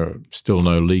animals, there are still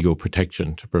no legal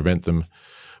protection to prevent them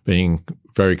being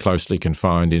very closely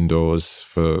confined indoors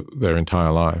for their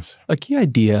entire lives. A key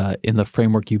idea in the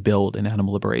framework you build in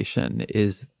Animal Liberation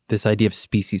is this idea of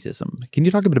speciesism. Can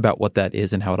you talk a bit about what that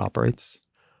is and how it operates?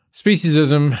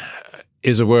 Speciesism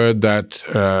is a word that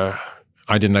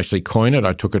I didn't actually coin it.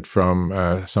 I took it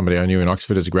from somebody I knew in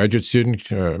Oxford as a graduate student,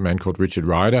 a man called Richard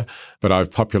Ryder, but I've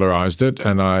popularized it,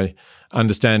 and I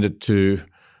understand it to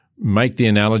make the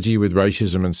analogy with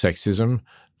racism and sexism.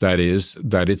 That is,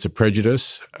 that it's a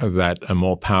prejudice that a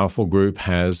more powerful group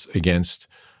has against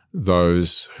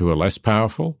those who are less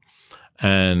powerful.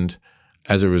 And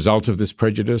as a result of this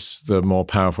prejudice, the more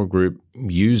powerful group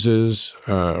uses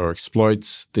or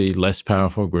exploits the less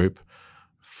powerful group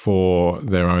for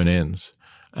their own ends,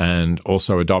 and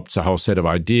also adopts a whole set of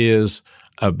ideas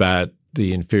about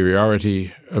the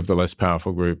inferiority of the less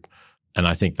powerful group. And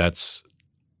I think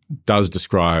does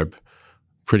describe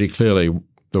pretty clearly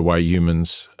the way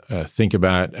humans think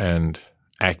about and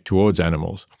act towards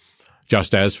animals,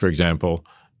 just as, for example,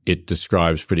 it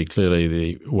describes pretty clearly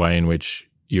the way in which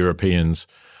Europeans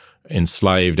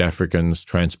enslaved Africans,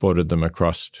 transported them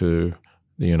across to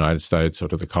the United States or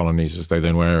to the colonies as they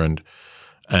then were,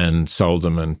 and sold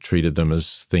them and treated them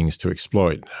as things to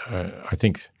exploit. I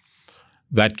think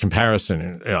that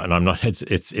comparison, and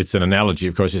it's an analogy,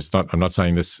 of course. I'm not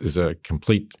saying this is a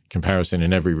complete comparison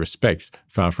in every respect,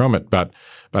 far from it. But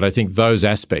I think those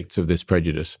aspects of this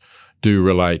prejudice do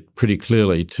relate pretty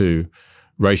clearly to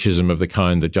racism of the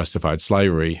kind that justified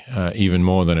slavery, even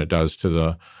more than it does to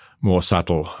the more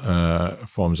subtle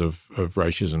forms of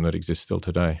racism that exist still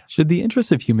today. Should the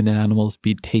interests of human and animals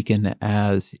be taken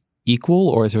as equal,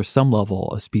 or is there some level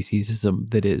of speciesism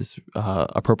that is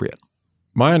appropriate?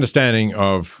 My understanding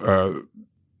of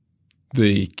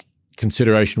the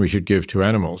consideration we should give to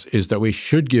animals is that we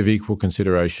should give equal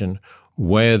consideration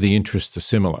where the interests are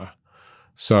similar.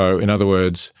 So, in other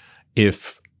words,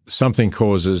 if something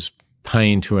causes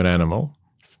pain to an animal,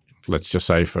 let's just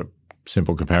say for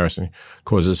simple comparison,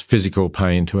 causes physical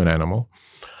pain to an animal,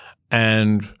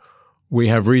 and we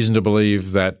have reason to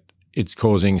believe that it's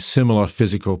causing similar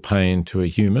physical pain to a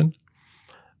human,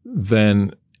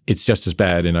 then it's just as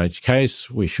bad in each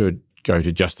case. We should go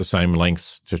to just the same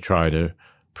lengths to try to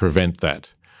prevent that.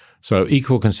 So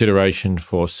equal consideration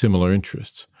for similar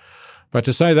interests. But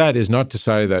to say that is not to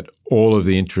say that all of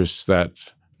the interests that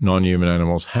non-human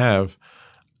animals have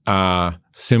are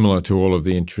similar to all of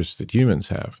the interests that humans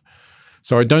have.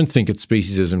 So I don't think it's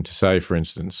speciesism to say, for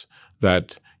instance,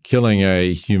 that killing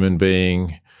a human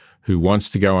being who wants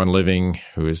to go on living,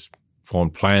 who has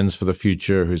formed plans for the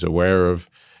future, who's aware of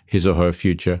his or her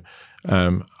future,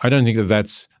 I don't think that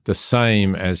that's the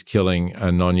same as killing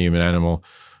a non-human animal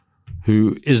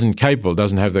who isn't capable,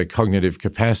 doesn't have the cognitive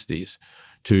capacities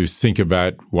to think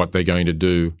about what they're going to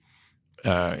do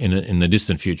in the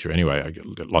distant future. Anyway,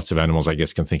 lots of animals, I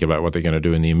guess, can think about what they're going to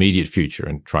do in the immediate future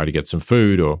and try to get some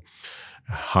food or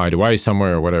hide away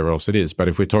somewhere or whatever else it is. But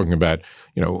if we're talking about,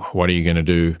 what are you going to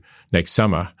do next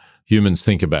summer, humans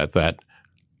think about that.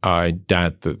 I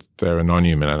doubt that there are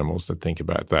non-human animals that think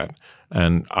about that.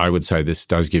 And I would say this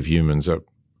does give humans a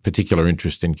particular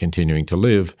interest in continuing to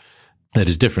live that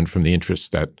is different from the interests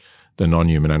that the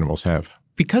non-human animals have.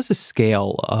 Because the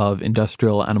scale of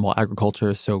industrial animal agriculture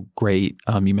is so great,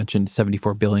 you mentioned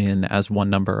 74 billion as one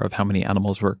number of how many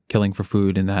animals we're killing for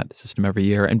food in that system every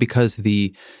year, and because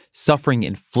the suffering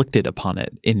inflicted upon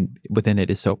it within it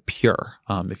is so pure.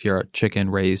 If you're a chicken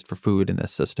raised for food in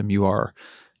this system, you are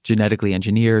genetically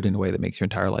engineered in a way that makes your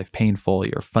entire life painful.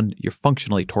 You're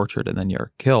functionally tortured, and then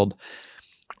you're killed.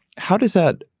 How does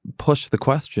that push the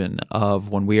question of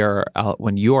when you are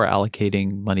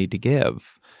allocating money to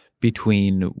give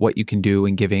between what you can do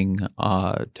in giving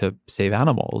to save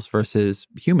animals versus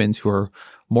humans who are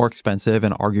more expensive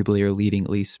and arguably are leading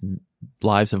at least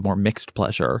lives of more mixed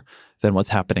pleasure than what's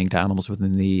happening to animals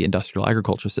within the industrial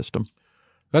agriculture system?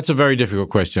 That's a very difficult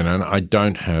question, and I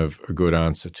don't have a good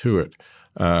answer to it.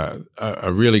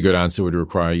 A really good answer would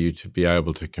require you to be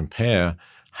able to compare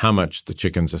how much the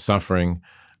chickens are suffering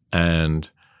and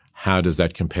how does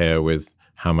that compare with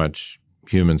how much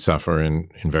humans suffer in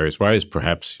various ways.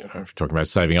 Perhaps, if you're talking about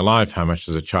saving a life, how much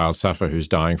does a child suffer who's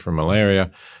dying from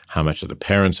malaria? How much do the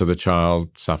parents of the child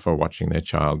suffer watching their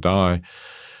child die?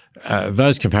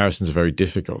 Those comparisons are very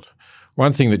difficult.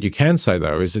 One thing that you can say,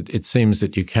 though, is that it seems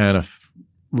that you can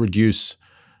reduce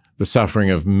the suffering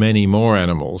of many more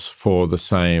animals for the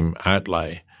same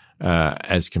outlay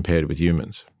as compared with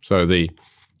humans. So the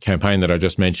campaign that I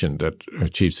just mentioned that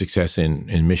achieved success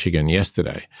in Michigan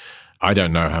yesterday, I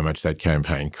don't know how much that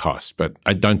campaign cost, but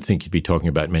I don't think you'd be talking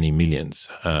about many millions.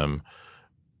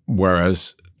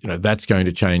 Whereas, that's going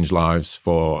to change lives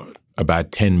for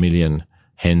about 10 million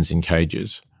hens in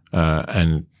cages,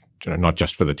 and not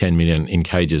just for the 10 million in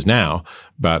cages now,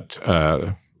 but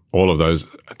all of those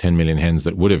 10 million hens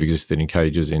that would have existed in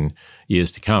cages in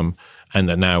years to come, and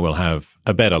that now will have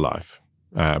a better life.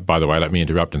 By the way, let me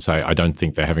interrupt and say I don't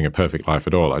think they're having a perfect life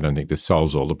at all. I don't think this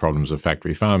solves all the problems of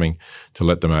factory farming to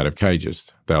let them out of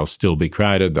cages. They'll still be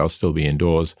crowded, they'll still be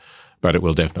indoors, but it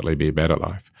will definitely be a better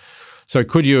life. So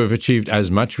could you have achieved as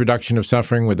much reduction of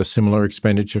suffering with a similar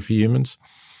expenditure for humans?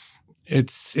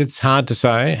 It's hard to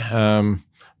say,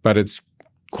 but it's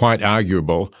quite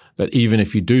arguable that even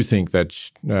if you do think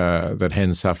that that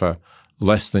hens suffer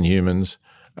less than humans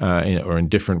or in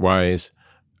different ways,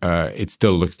 it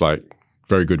still looks like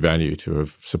very good value to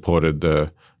have supported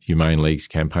the Humane League's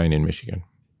campaign in Michigan.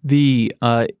 The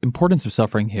importance of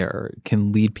suffering here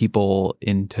can lead people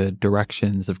into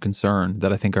directions of concern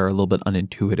that I think are a little bit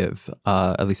unintuitive,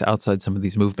 at least outside some of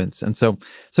these movements. And so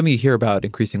something you hear about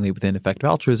increasingly within effective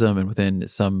altruism and within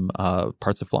some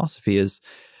parts of philosophy is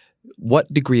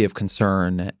what degree of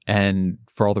concern, and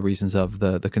for all the reasons of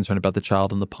the concern about the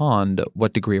child in the pond,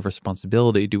 what degree of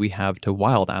responsibility do we have to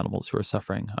wild animals who are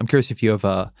suffering? I'm curious if you have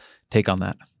a take on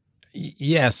that.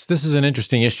 Yes, this is an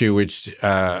interesting issue which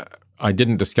I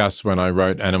didn't discuss when I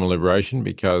wrote Animal Liberation,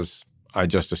 because I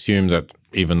just assumed that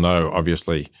even though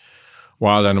obviously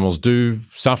wild animals do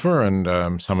suffer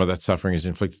and some of that suffering is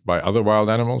inflicted by other wild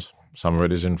animals, some of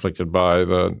it is inflicted by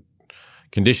the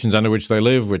conditions under which they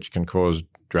live, which can cause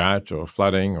drought or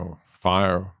flooding or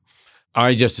fire.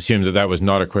 I just assumed that was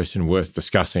not a question worth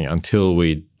discussing until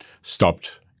we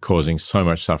stopped causing so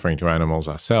much suffering to animals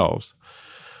ourselves.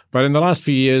 But in the last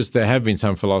few years, there have been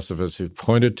some philosophers who've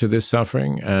pointed to this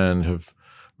suffering and have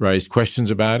raised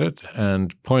questions about it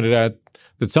and pointed out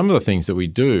that some of the things that we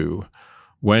do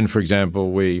when, for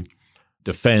example, we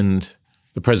defend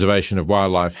the preservation of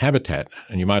wildlife habitat,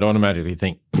 and you might automatically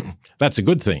think that's a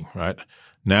good thing, right?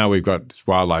 Now we've got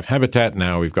wildlife habitat,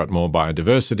 now we've got more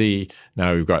biodiversity,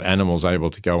 now we've got animals able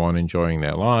to go on enjoying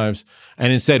their lives.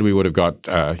 And instead we would have got,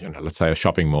 let's say a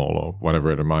shopping mall or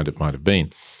whatever it might have been.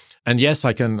 And yes,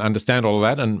 I can understand all of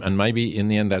that, and maybe in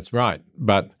the end that's right.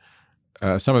 But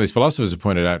some of these philosophers have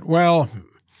pointed out, well,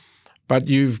 but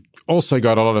you've also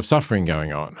got a lot of suffering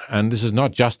going on. And this is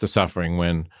not just the suffering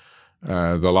when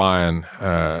the lion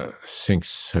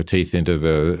sinks her teeth into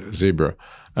the zebra.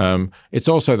 It's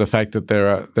also the fact that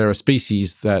there are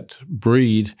species that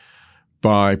breed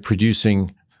by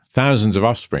producing thousands of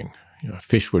offspring.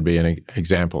 Fish would be an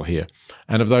example here.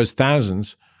 And of those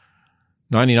thousands,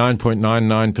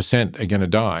 99.99% are going to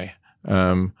die.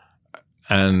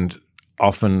 And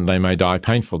often they may die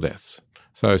painful deaths.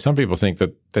 So some people think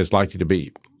that there's likely to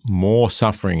be more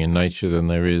suffering in nature than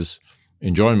there is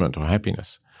enjoyment or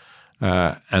happiness.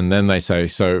 And then they say,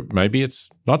 so maybe it's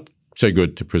not so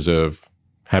good to preserve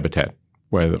habitat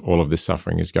where all of this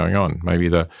suffering is going on. Maybe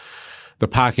the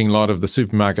parking lot of the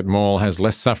supermarket mall has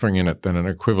less suffering in it than an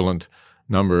equivalent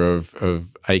number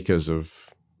of acres of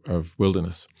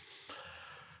wilderness.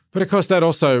 But of course, that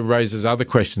also raises other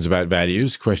questions about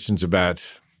values, questions about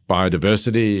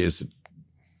biodiversity. Is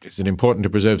it important to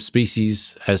preserve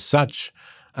species as such?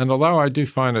 And although I do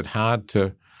find it hard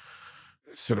to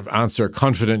sort of answer a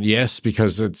confident yes,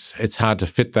 because it's hard to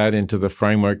fit that into the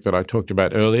framework that I talked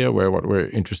about earlier, where what we're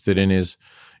interested in is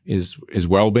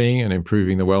well-being and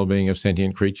improving the well-being of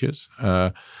sentient creatures.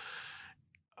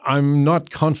 I'm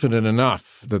not confident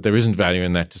enough that there isn't value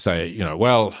in that to say,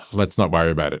 well, let's not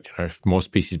worry about it. If more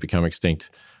species become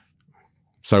extinct,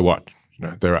 so what?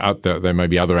 There may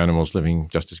be other animals living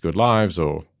just as good lives,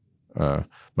 or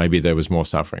maybe there was more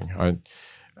suffering.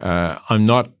 I'm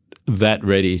not that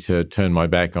ready to turn my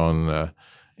back on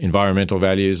environmental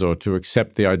values or to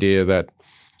accept the idea that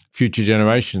future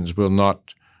generations will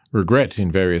not regret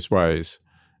in various ways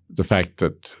the fact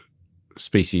that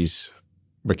species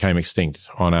became extinct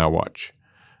on our watch.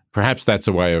 Perhaps that's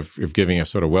a way of giving a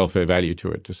sort of welfare value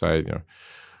to it, to say,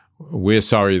 we're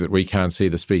sorry that we can't see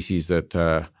the species that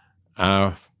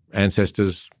our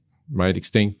ancestors made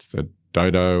extinct, the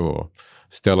dodo or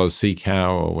Stella's sea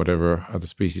cow or whatever other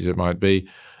species it might be,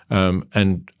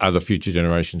 and other future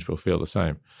generations will feel the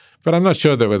same. But I'm not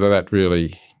sure that whether that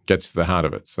really gets to the heart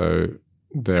of it. So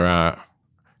there are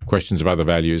questions of other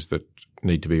values that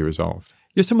need to be resolved.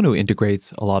 You're someone who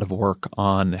integrates a lot of work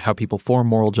on how people form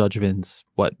moral judgments,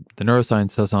 what the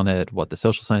neuroscience says on it, what the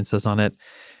social science says on it.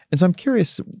 And so I'm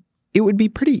curious, it would be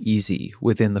pretty easy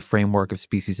within the framework of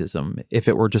speciesism if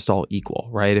it were just all equal,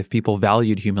 right? If people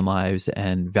valued human lives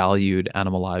and valued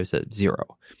animal lives at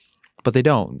zero. But they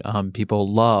don't.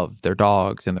 People love their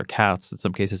dogs and their cats, in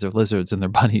some cases their lizards and their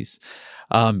bunnies.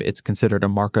 It's considered a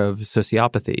mark of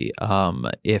sociopathy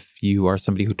if you are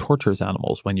somebody who tortures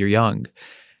animals when you're young.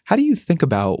 How do you think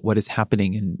about what is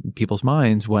happening in people's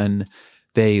minds when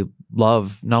they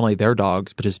love not only their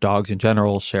dogs, but just dogs in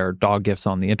general, share dog gifs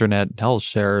on the internet,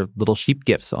 share little sheep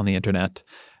gifs on the internet,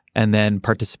 and then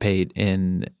participate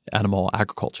in animal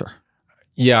agriculture?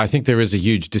 Yeah, I think there is a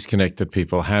huge disconnect that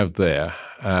people have there.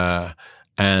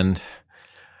 And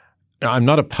I'm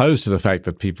not opposed to the fact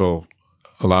that people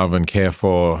love and care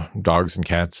for dogs and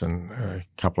cats and a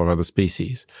couple of other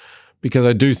species, because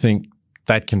I do think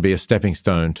that can be a stepping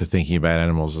stone to thinking about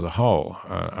animals as a whole.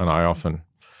 And I often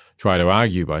try to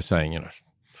argue by saying,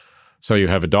 so you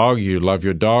have a dog, you love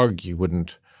your dog, you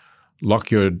wouldn't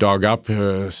lock your dog up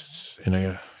in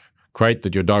a crate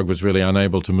that your dog was really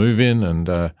unable to move in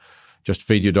and just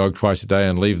feed your dog twice a day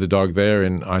and leave the dog there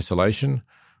in isolation.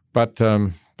 But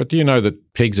do you know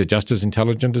that pigs are just as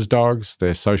intelligent as dogs?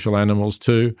 They're social animals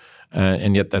too,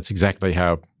 and yet that's exactly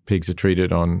how pigs are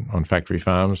treated on factory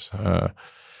farms.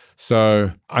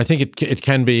 So I think it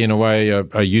can be, in a way,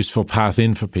 a useful path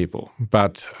in for people.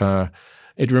 But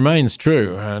it remains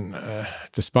true, and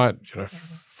despite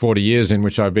 40 years in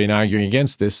which I've been arguing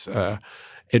against this,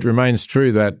 it remains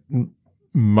true that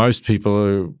most people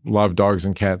who love dogs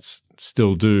and cats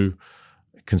still do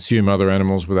consume other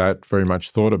animals without very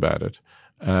much thought about it.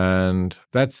 And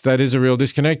that is a real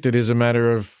disconnect. It is a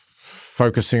matter of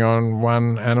focusing on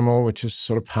one animal, which is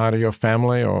sort of part of your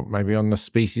family, or maybe on the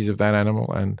species of that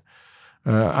animal. And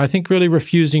I think really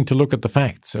refusing to look at the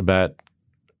facts about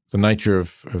the nature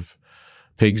of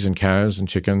pigs and cows and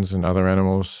chickens and other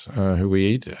animals who we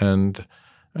eat, and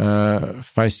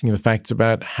facing the facts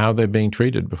about how they're being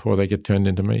treated before they get turned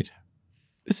into meat.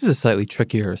 This is a slightly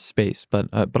trickier space, but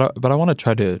I want to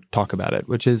try to talk about it,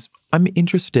 which is I'm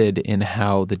interested in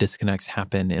how the disconnects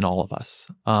happen in all of us.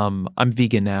 I'm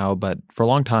vegan now, but for a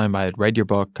long time I had read your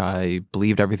book. I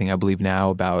believed everything I believe now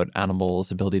about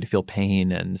animals' ability to feel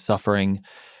pain and suffering.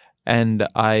 And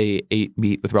I ate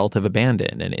meat with relative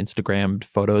abandon and Instagrammed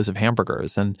photos of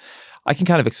hamburgers. And I can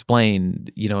kind of explain,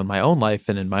 in my own life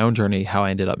and in my own journey how I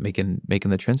ended up making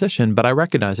the transition. But I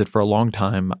recognize that for a long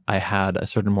time, I had a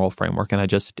certain moral framework and I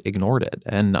just ignored it.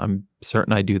 And I'm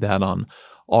certain I do that on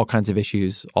all kinds of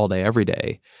issues all day, every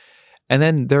day. And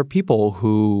then there are people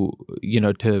who,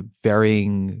 to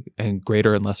varying and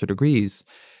greater and lesser degrees,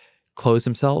 close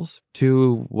themselves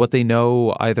to what they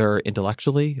know either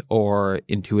intellectually or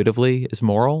intuitively is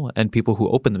moral, and people who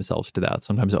open themselves to that,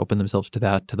 sometimes open themselves to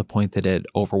that to the point that it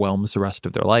overwhelms the rest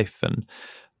of their life. And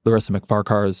Larissa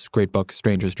McFarcar's great book,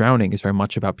 Strangers Drowning, is very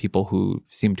much about people who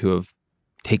seem to have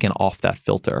taken off that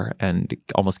filter and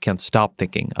almost can't stop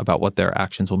thinking about what their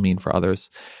actions will mean for others.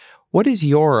 What is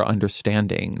your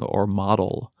understanding or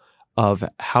model of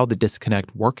how the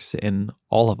disconnect works in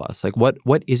all of us? Like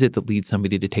what is it that leads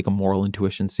somebody to take a moral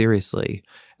intuition seriously?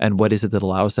 And what is it that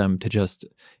allows them to just,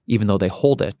 even though they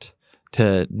hold it,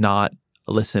 to not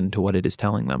listen to what it is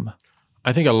telling them?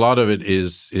 I think a lot of it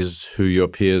is who your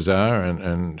peers are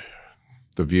and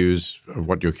the views of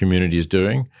what your community is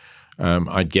doing.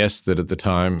 I guess that at the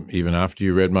time, even after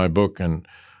you read my book and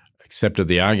accepted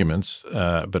the arguments,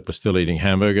 but were still eating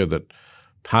hamburger, that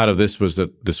part of this was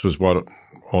that this was what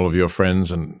all of your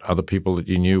friends and other people that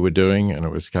you knew were doing, and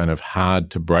it was kind of hard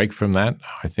to break from that.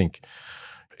 I think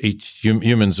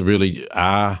humans really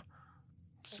are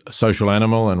a social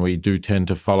animal, and we do tend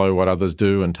to follow what others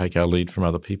do and take our lead from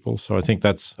other people. So I think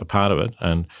that's a part of it.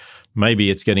 And maybe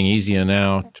it's getting easier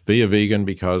now to be a vegan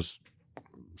because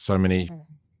so many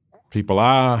people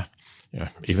are.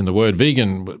 Even the word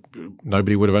vegan,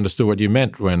 nobody would have understood what you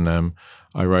meant when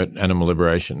I wrote Animal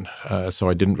Liberation. So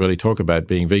I didn't really talk about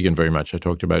being vegan very much. I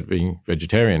talked about being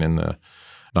vegetarian in the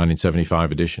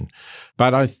 1975 edition.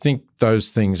 But I think those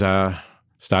things are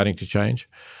starting to change.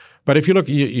 But if you look,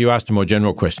 you asked a more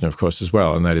general question, of course, as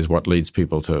well, and that is what leads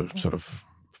people to sort of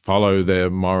follow their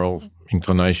moral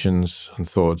inclinations and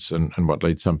thoughts and what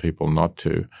leads some people not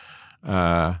to.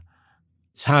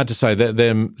 It's hard to say.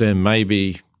 There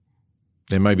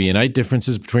may be innate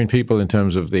differences between people in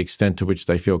terms of the extent to which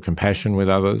they feel compassion with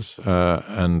others,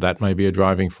 and that may be a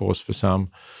driving force for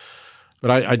some. But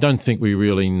I don't think we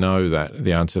really know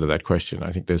the answer to that question.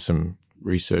 I think there's some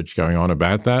research going on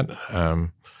about that.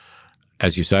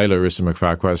 As you say, Larissa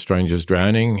McFarcar's Strangers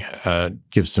Drowning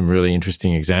gives some really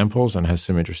interesting examples and has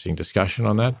some interesting discussion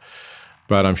on that.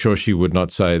 But I'm sure she would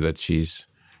not say that she's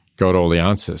got all the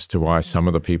answers to why some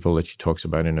of the people that she talks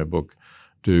about in her book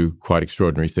do quite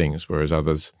extraordinary things, whereas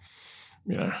others,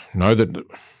 know that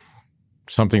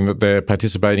something that they're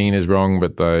participating in is wrong,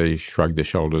 but they shrug their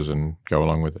shoulders and go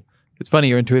along with it. It's funny,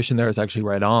 your intuition there is actually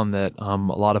right on. That a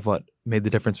lot of what made the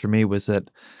difference for me was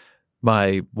that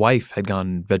my wife had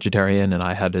gone vegetarian and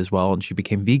I had as well, and she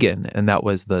became vegan. And that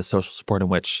was the social support in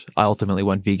which I ultimately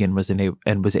went vegan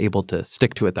and was able to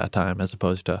stick to it that time, as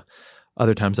opposed to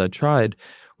other times I'd tried.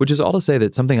 Which is all to say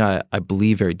that something I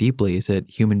believe very deeply is that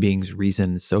human beings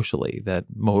reason socially, that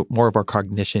more of our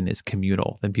cognition is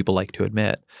communal than people like to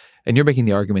admit. And you're making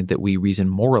the argument that we reason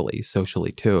morally,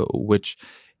 socially too, which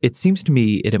it seems to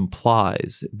me it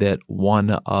implies that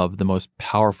one of the most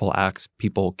powerful acts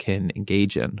people can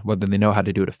engage in, whether they know how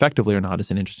to do it effectively or not is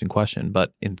an interesting question.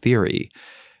 But in theory,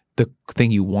 the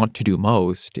thing you want to do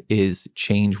most is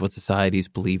change what societies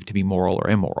believe to be moral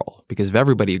or immoral. Because if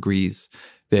everybody agrees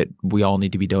that we all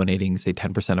need to be donating, say,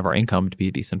 10% of our income to be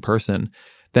a decent person,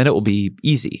 then it will be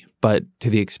easy. But to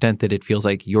the extent that it feels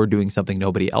like you're doing something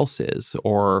nobody else is,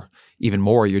 or even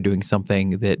more, you're doing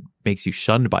something that makes you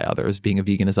shunned by others, being a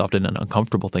vegan is often an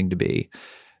uncomfortable thing to be,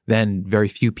 then very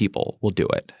few people will do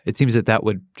it. It seems that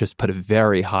would just put a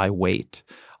very high weight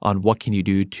on what can you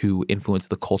do to influence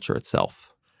the culture itself.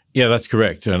 Yeah, that's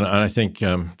correct. And I think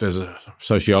there's a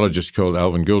sociologist called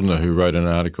Alvin Guldner who wrote an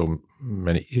article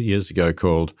many years ago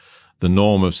called The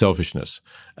Norm of Selfishness.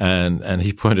 And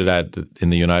he pointed out that in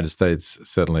the United States,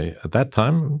 certainly at that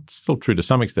time, it's still true to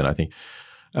some extent, I think,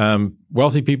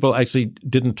 wealthy people actually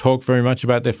didn't talk very much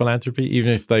about their philanthropy,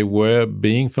 even if they were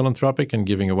being philanthropic and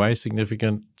giving away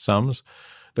significant sums.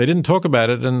 They didn't talk about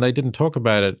it, and they didn't talk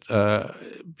about it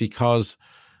because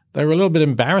they were a little bit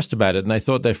embarrassed about it, and they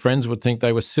thought their friends would think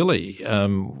they were silly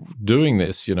doing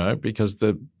this, because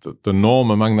the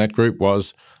norm among that group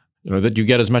was, that you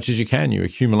get as much as you can, you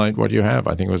accumulate what you have.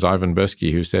 I think it was Ivan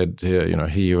Bursky who said,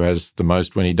 he who has the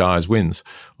most when he dies wins,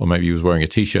 or maybe he was wearing a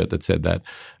T-shirt that said that.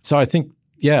 So I think,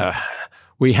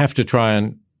 we have to try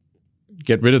and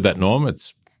get rid of that norm.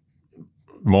 It's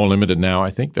more limited now, I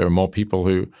think. There are more people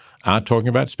who are talking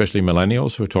about, especially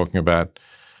millennials, who are talking about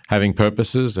having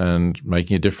purposes and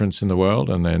making a difference in the world,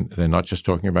 and they're not just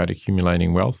talking about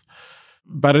accumulating wealth.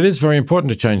 But it is very important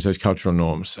to change those cultural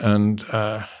norms. And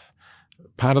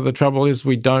part of the trouble is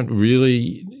we don't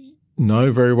really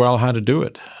know very well how to do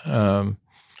it.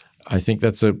 I think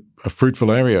that's a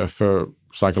fruitful area for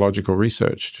psychological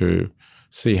research to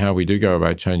see how we do go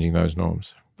about changing those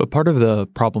norms. But part of the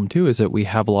problem, too, is that we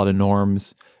have a lot of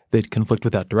norms that conflict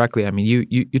with that directly. I mean,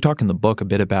 you talk in the book a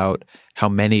bit about how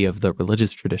many of the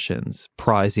religious traditions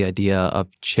prize the idea of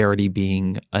charity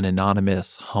being an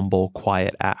anonymous, humble,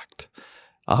 quiet act.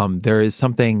 There is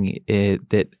something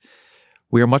that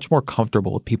we are much more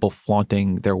comfortable with people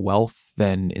flaunting their wealth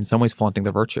than in some ways flaunting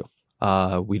their virtue.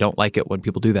 We don't like it when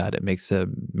people do that. It makes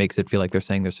it feel like they're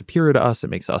saying they're superior to us. It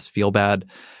makes us feel bad.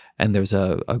 And there's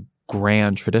a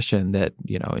grand tradition that,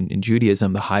 in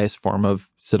Judaism, the highest form of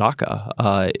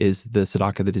tzedakah is the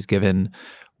tzedakah that is given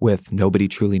with nobody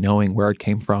truly knowing where it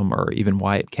came from or even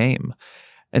why it came.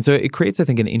 And so it creates, I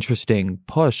think, an interesting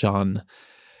push on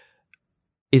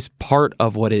is part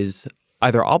of what is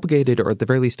either obligated or at the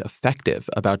very least effective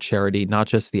about charity, not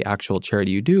just the actual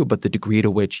charity you do, but the degree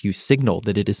to which you signal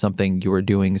that it is something you are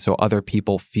doing so other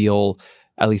people feel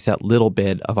at least that little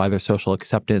bit of either social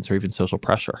acceptance or even social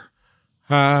pressure.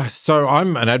 So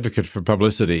I'm an advocate for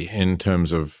publicity in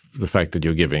terms of the fact that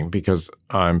you're giving, because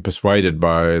I'm persuaded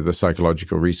by the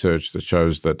psychological research that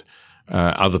shows that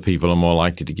other people are more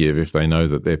likely to give if they know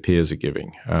that their peers are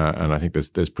giving. And I think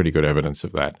there's pretty good evidence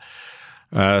of that.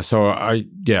 So I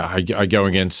go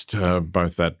against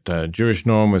both that Jewish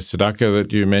norm with tzedakah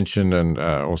that you mentioned, and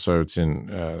also it's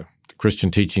in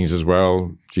Christian teachings as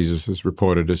well. Jesus is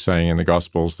reported as saying in the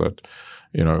Gospels that,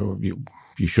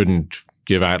 you shouldn't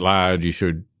give out loud. You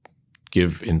should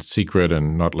give in secret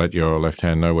and not let your left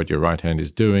hand know what your right hand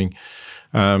is doing.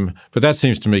 But that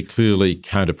seems to me clearly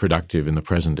counterproductive in the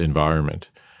present environment,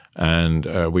 and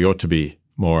we ought to be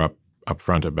more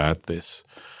upfront about this.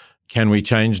 Can we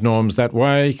change norms that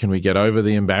way? Can we get over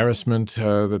the embarrassment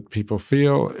that people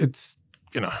feel? It's,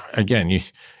 again,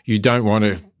 you don't want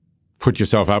to put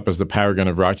yourself up as the paragon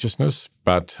of righteousness,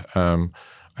 but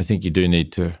I think you do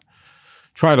need to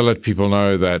try to let people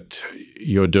know that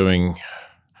you're doing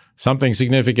something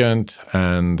significant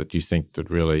and that you think that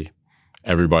really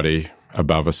everybody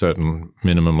above a certain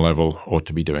minimum level ought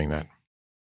to be doing that.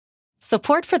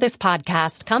 Support for this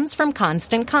podcast comes from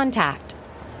Constant Contact.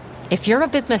 If you're a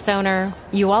business owner,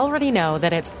 you already know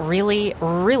that it's really,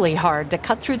 really hard to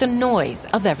cut through the noise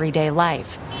of everyday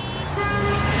life.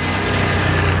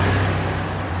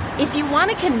 If you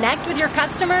want to connect with your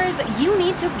customers, you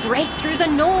need to break through the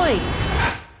noise.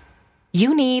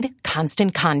 You need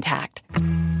Constant Contact.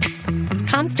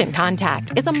 Constant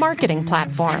Contact is a marketing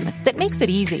platform that makes it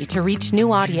easy to reach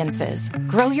new audiences,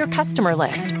 grow your customer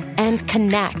list, and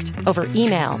connect over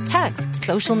email, text,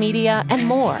 social media, and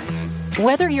more.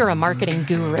 Whether you're a marketing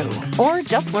guru or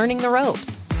just learning the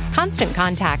ropes, Constant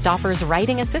Contact offers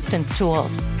writing assistance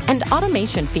tools and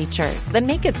automation features that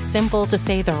make it simple to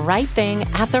say the right thing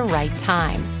at the right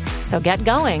time. So get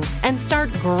going and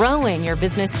start growing your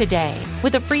business today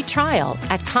with a free trial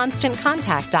at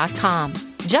ConstantContact.com.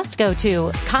 Just go to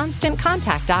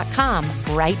ConstantContact.com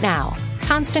right now.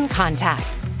 Constant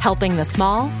Contact, helping the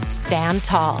small stand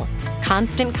tall.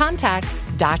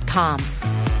 ConstantContact.com.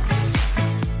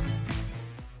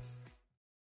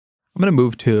 I'm going to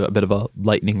move to a bit of a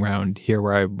lightning round here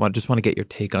where I just want to get your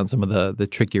take on some of the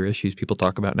trickier issues people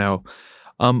talk about now.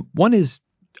 One is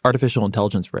artificial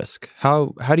intelligence risk.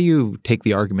 How do you take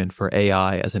the argument for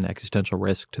AI as an existential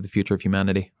risk to the future of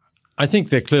humanity? I think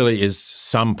there clearly is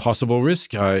some possible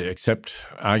risk. I accept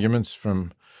arguments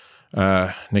from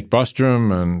Nick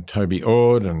Bostrom and Toby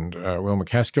Ord and Will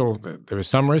MacAskill. There is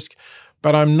some risk.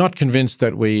 But I'm not convinced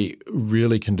that we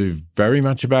really can do very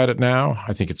much about it now.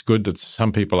 I think it's good that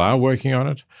some people are working on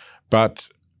it. But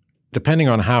depending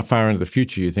on how far into the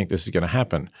future you think this is going to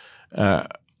happen,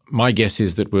 my guess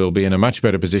is that we'll be in a much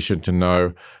better position to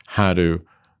know how to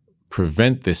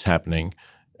prevent this happening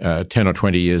 10 or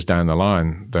 20 years down the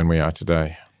line than we are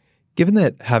today. Given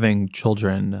that having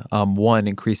children, one,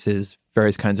 increases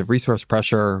various kinds of resource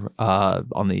pressure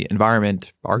on the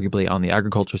environment, arguably on the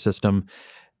agriculture system,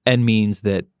 and means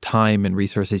that time and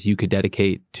resources you could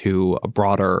dedicate to a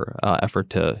broader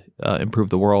effort to improve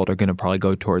the world are going to probably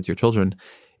go towards your children.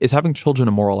 Is having children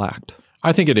a moral act?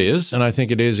 I think it is, and I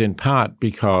think it is in part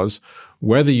because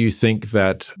whether you think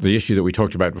that the issue that we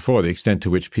talked about before, the extent to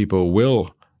which people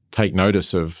will take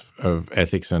notice of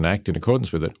ethics and act in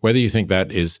accordance with it, whether you think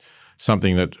that is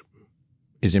something that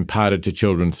is imparted to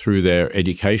children through their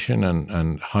education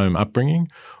and home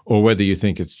upbringing, or whether you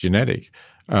think it's genetic,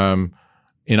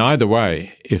 in either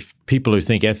way, if people who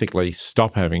think ethically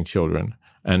stop having children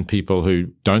and people who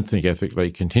don't think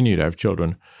ethically continue to have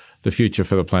children, the future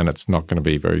for the planet's not going to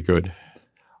be very good.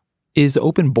 Is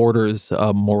open borders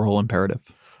a moral imperative?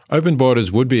 Open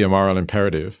borders would be a moral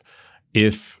imperative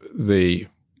if the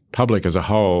public as a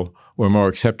whole were more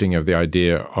accepting of the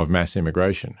idea of mass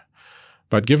immigration.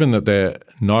 But given that they're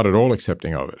not at all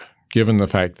accepting of it, given the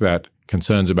fact that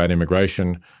concerns about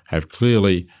immigration have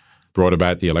clearly brought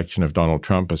about the election of Donald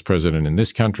Trump as president in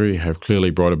this country, have clearly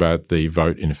brought about the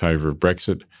vote in favour of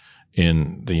Brexit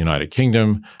in the United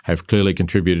Kingdom, have clearly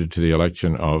contributed to the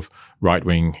election of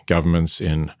right-wing governments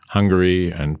in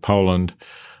Hungary and Poland.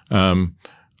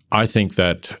 I think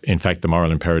that, in fact, the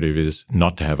moral imperative is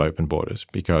not to have open borders,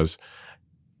 because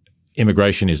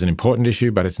immigration is an important issue,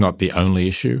 but it's not the only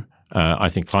issue. I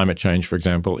think climate change, for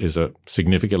example, is a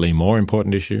significantly more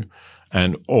important issue.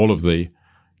 And all of the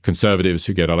conservatives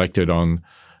who get elected on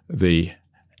the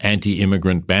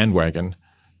anti-immigrant bandwagon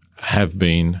have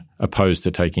been opposed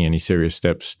to taking any serious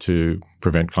steps to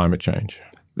prevent climate change.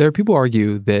 There are people who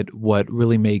argue that what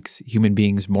really makes human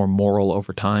beings more moral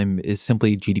over time is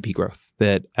simply GDP growth,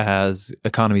 that as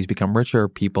economies become richer,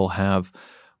 people have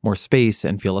more space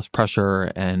and feel less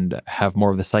pressure and have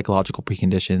more of the psychological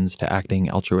preconditions to acting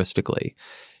altruistically.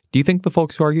 Do you think the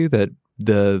folks who argue that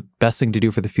the best thing to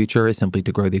do for the future is simply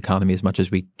to grow the economy as much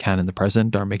as we can in the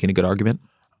present are making a good argument?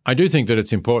 I do think that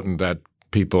it's important that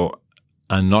people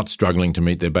are not struggling to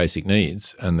meet their basic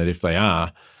needs, and that if they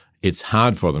are, it's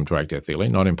hard for them to act ethically.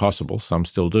 Not impossible, some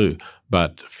still do,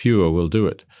 but fewer will do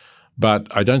it. But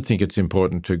I don't think it's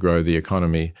important to grow the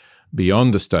economy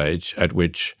beyond the stage at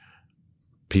which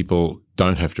people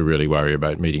don't have to really worry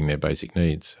about meeting their basic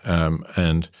needs.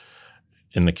 And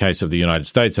in the case of the United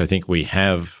States, I think we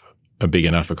have a big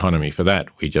enough economy for that.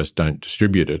 We just don't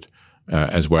distribute it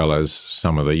as well as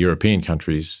some of the European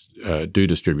countries do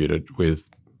distribute it, with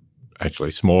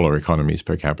actually smaller economies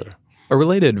per capita. A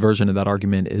related version of that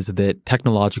argument is that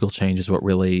technological change is what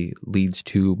really leads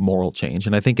to moral change.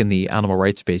 And I think in the animal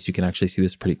rights space, you can actually see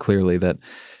this pretty clearly, that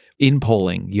in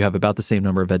polling, you have about the same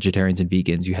number of vegetarians and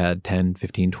vegans you had 10,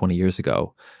 15, 20 years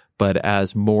ago. But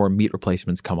as more meat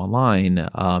replacements come online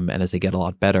and as they get a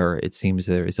lot better, it seems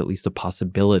there is at least a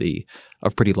possibility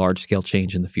of pretty large-scale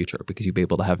change in the future, because you'll be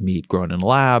able to have meat grown in a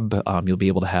lab. You'll be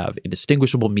able to have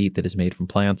indistinguishable meat that is made from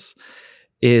plants.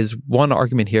 Is one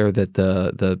argument here that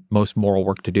the most moral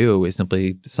work to do is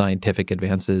simply scientific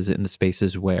advances in the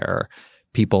spaces where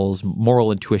people's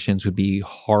moral intuitions would be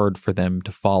hard for them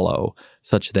to follow,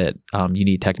 such that you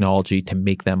need technology to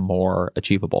make them more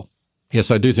achievable? Yes,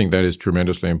 I do think that is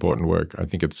tremendously important work. I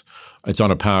think it's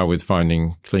on a par with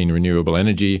finding clean, renewable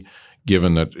energy,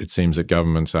 given that it seems that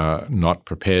governments are not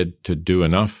prepared to do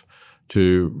enough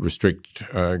to restrict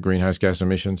greenhouse gas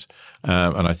emissions.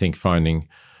 And I think finding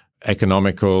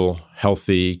economical,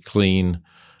 healthy, clean,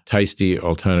 tasty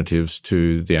alternatives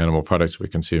to the animal products we're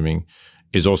consuming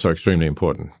is also extremely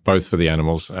important, both for the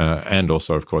animals and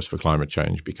also, of course, for climate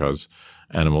change, because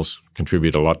animals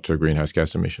contribute a lot to greenhouse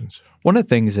gas emissions. One of the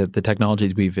things that the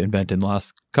technologies we've invented in the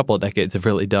last couple of decades have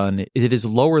really done is it has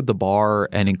lowered the bar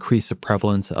and increased the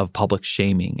prevalence of public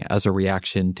shaming as a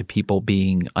reaction to people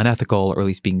being unethical, or at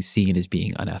least being seen as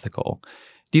being unethical.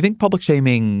 Do you think public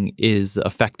shaming is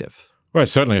effective? Well,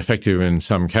 it's certainly effective in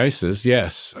some cases,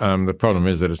 yes. The problem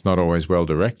is that it's not always well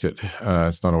directed.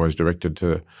 It's not always directed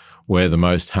to where the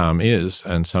most harm is,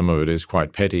 and some of it is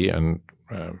quite petty and,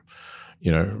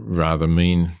 rather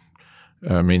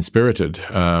mean-spirited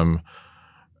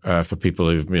for people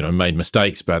who've, made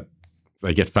mistakes, but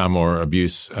they get far more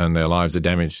abuse and their lives are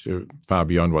damaged far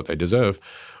beyond what they deserve.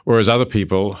 Whereas other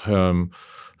people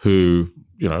who,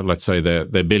 let's say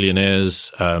they're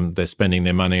billionaires, they're spending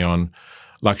their money on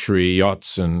luxury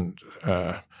yachts and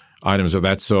items of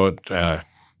that sort.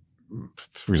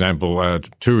 For example,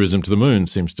 tourism to the moon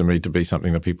seems to me to be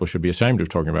something that people should be ashamed of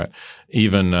talking about.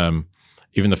 Even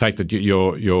the fact that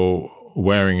you're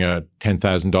wearing a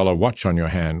 $10,000 watch on your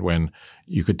hand when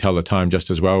you could tell the time just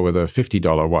as well with a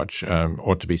 $50 watch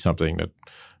ought to be something that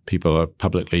people are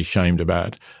publicly shamed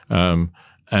about. That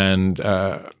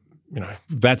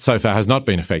so far has not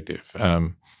been effective.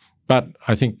 But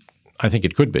I think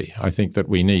it could be. I think that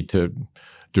we need to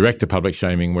direct the public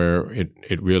shaming where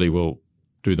it really will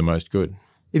do the most good.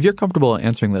 If you're comfortable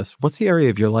answering this, what's the area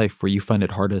of your life where you find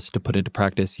it hardest to put into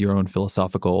practice your own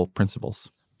philosophical principles?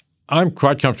 I'm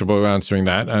quite comfortable answering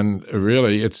that. And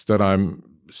really, it's that I'm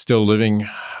still living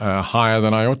higher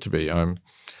than I ought to be. I'm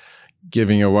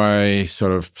giving away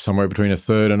sort of somewhere between a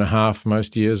third and a half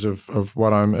most years of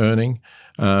what I'm earning.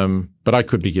 But I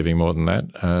could be giving more than that.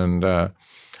 And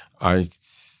I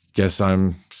guess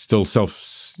I'm still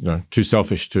too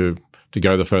selfish to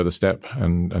go the further step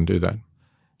and do that.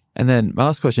 And then my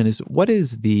last question is, what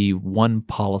is the one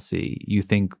policy you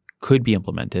think could be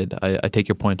implemented? I take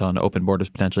your point on open borders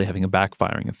potentially having a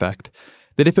backfiring effect,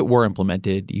 that if it were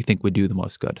implemented, you think would do the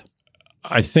most good?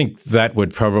 I think that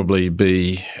would probably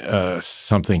be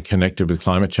something connected with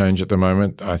climate change at the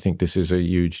moment. I think this is a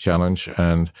huge challenge,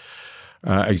 and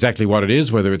exactly what it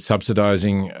is, whether it's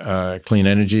subsidizing clean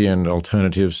energy and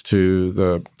alternatives to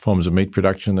the forms of meat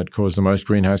production that cause the most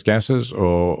greenhouse gases,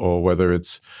 or whether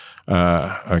it's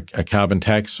a carbon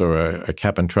tax or a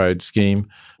cap and trade scheme,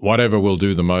 whatever will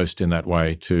do the most in that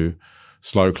way to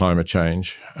slow climate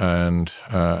change and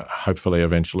hopefully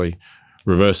eventually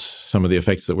reverse some of the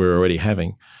effects that we're already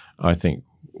having, I think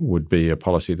would be a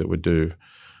policy that would do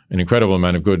an incredible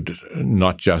amount of good,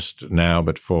 not just now,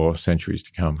 but for centuries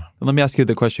to come. And let me ask you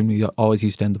the question we always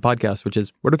used to end the podcast, which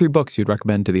is, what are 3 books you'd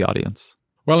recommend to the audience?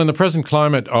 Well, in the present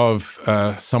climate of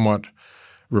somewhat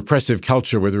repressive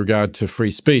culture with regard to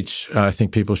free speech, I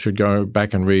think people should go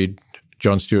back and read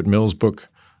John Stuart Mill's book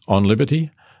On Liberty.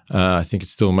 I think it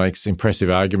still makes impressive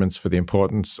arguments for the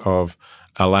importance of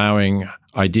allowing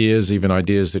ideas, even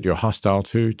ideas that you're hostile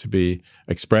to be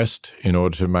expressed in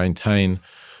order to maintain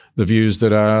the views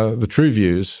that are the true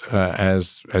views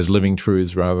as living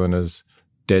truths rather than as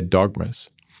dead dogmas.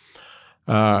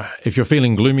 If you're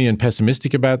feeling gloomy and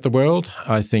pessimistic about the world,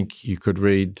 I think you could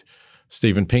read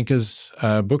Steven Pinker's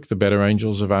book, The Better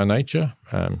Angels of Our Nature.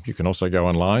 You can also go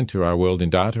online to Our World in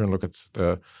Data and look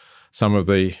at some of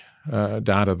the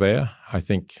data there. I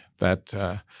think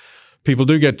that people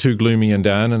do get too gloomy and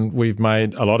down, and we've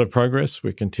made a lot of progress.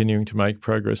 We're continuing to make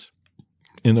progress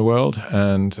in the world,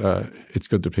 and it's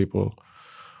good that people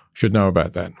should know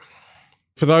about that.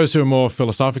 For those who are more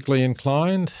philosophically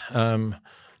inclined,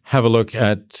 have a look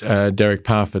at Derek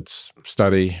Parfit's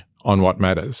study On What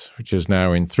Matters, which is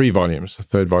now in 3 volumes. The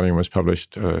 3rd volume was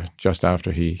published just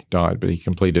after he died, but he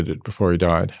completed it before he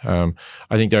died. I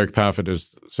think Derek Parfit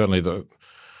is certainly the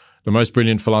most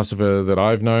brilliant philosopher that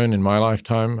I've known in my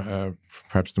lifetime,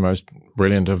 perhaps the most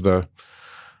brilliant of the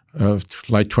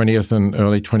late 20th and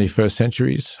early 21st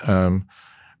centuries.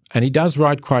 And he does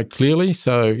write quite clearly,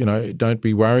 so, don't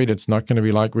be worried. It's not going to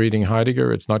be like reading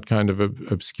Heidegger. It's not kind of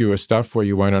obscure stuff where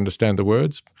you won't understand the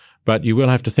words, but you will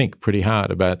have to think pretty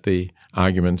hard about the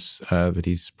arguments that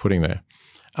he's putting there.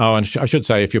 Oh, and I should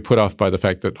say, if you're put off by the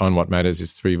fact that On What Matters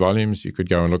is 3 volumes, you could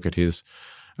go and look at his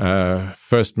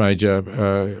first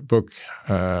major book,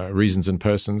 Reasons and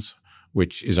Persons,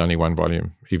 which is only 1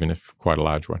 volume, even if quite a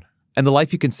large one. And The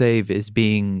Life You Can Save is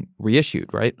being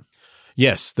reissued, right?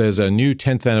 Yes, there's a new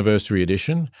 10th anniversary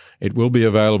edition. It will be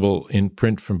available in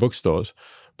print from bookstores,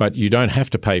 but you don't have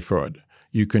to pay for it.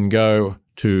 You can go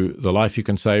to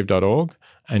thelifeyoucansave.org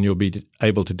and you'll be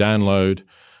able to download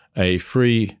a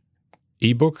free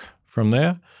ebook from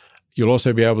there. You'll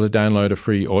also be able to download a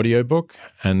free audiobook,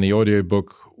 and the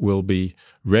audiobook will be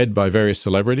read by various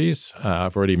celebrities.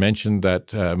 I've already mentioned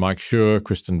that Mike Schur,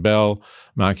 Kristen Bell,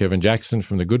 Mark Evan Jackson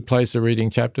from The Good Place are reading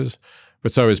chapters,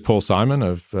 but so is Paul Simon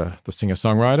of the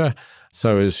singer-songwriter.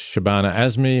 So is Shabana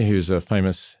Azmi, who's a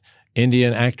famous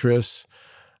Indian actress,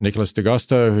 Nicholas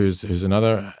D'Agosto, who's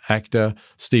another actor,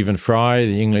 Stephen Fry,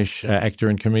 the English actor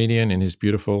and comedian in his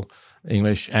beautiful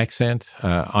English accent.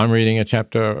 I'm reading a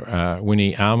chapter.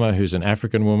 Winnie Alma, who's an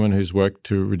African woman who's worked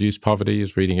to reduce poverty,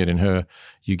 is reading it in her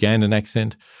Ugandan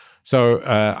accent. So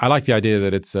I like the idea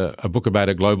that it's a book about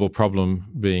a global problem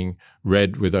being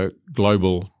read with a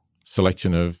global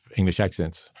selection of English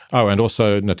accents. Oh, and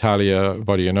also Natalia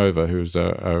Vodyanova, who's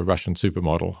a Russian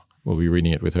supermodel, will be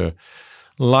reading it with her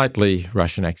lightly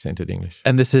Russian accented English.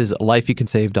 And this is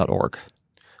lifeyoucansave.org.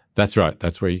 That's right.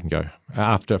 That's where you can go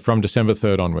from December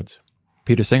 3rd onwards.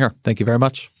 Peter Singer, thank you very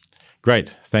much. Great.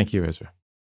 Thank you, Ezra.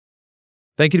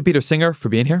 Thank you to Peter Singer for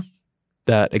being here.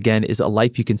 That, again, is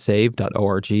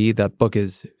lifeyoucansave.org. That book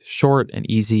is short and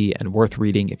easy and worth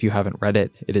reading if you haven't read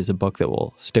it. It is a book that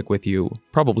will stick with you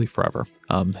probably forever.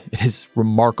 It is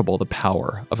remarkable, the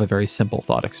power of a very simple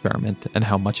thought experiment and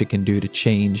how much it can do to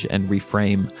change and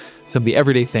reframe some of the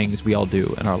everyday things we all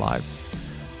do in our lives.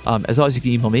 As always, you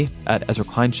can email me at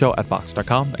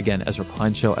EzraKleinShow@Vox.com. Again,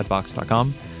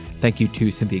 EzraKleinShow@Vox.com. Thank you to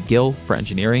Cynthia Gill for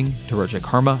engineering, to Roger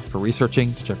Karma for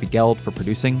researching, to Jeffrey Geld for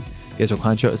producing. The Ezra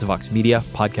Klein Show is a Vox Media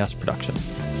podcast production.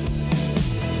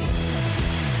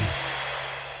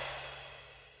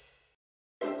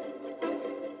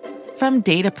 From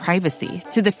data privacy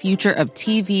to the future of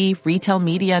TV, retail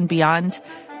media, and beyond,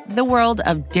 the world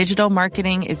of digital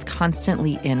marketing is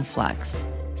constantly in flux.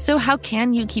 So how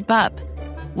can you keep up?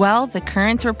 Well, The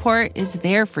Current Report is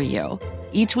there for you.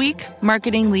 Each week,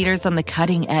 marketing leaders on the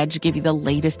cutting edge give you the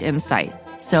latest insight.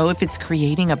 So if it's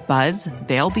creating a buzz,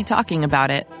 they'll be talking about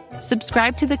it.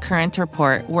 Subscribe to The Current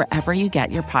Report wherever you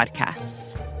get your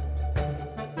podcasts.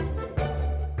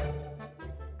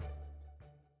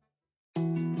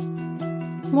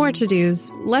 More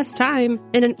to-dos, less time,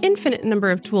 and an infinite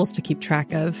number of tools to keep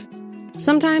track of.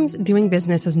 Sometimes doing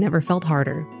business has never felt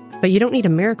harder, but you don't need a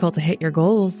miracle to hit your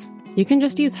goals. You can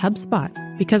just use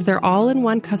HubSpot, because their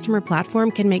all-in-one customer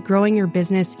platform can make growing your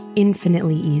business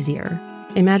infinitely easier.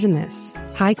 Imagine this: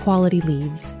 high-quality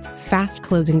leads, fast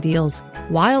closing deals,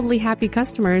 wildly happy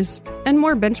customers, and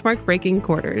more benchmark-breaking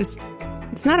quarters.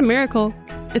 It's not a miracle,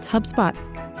 it's HubSpot.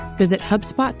 Visit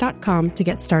HubSpot.com to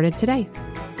get started today.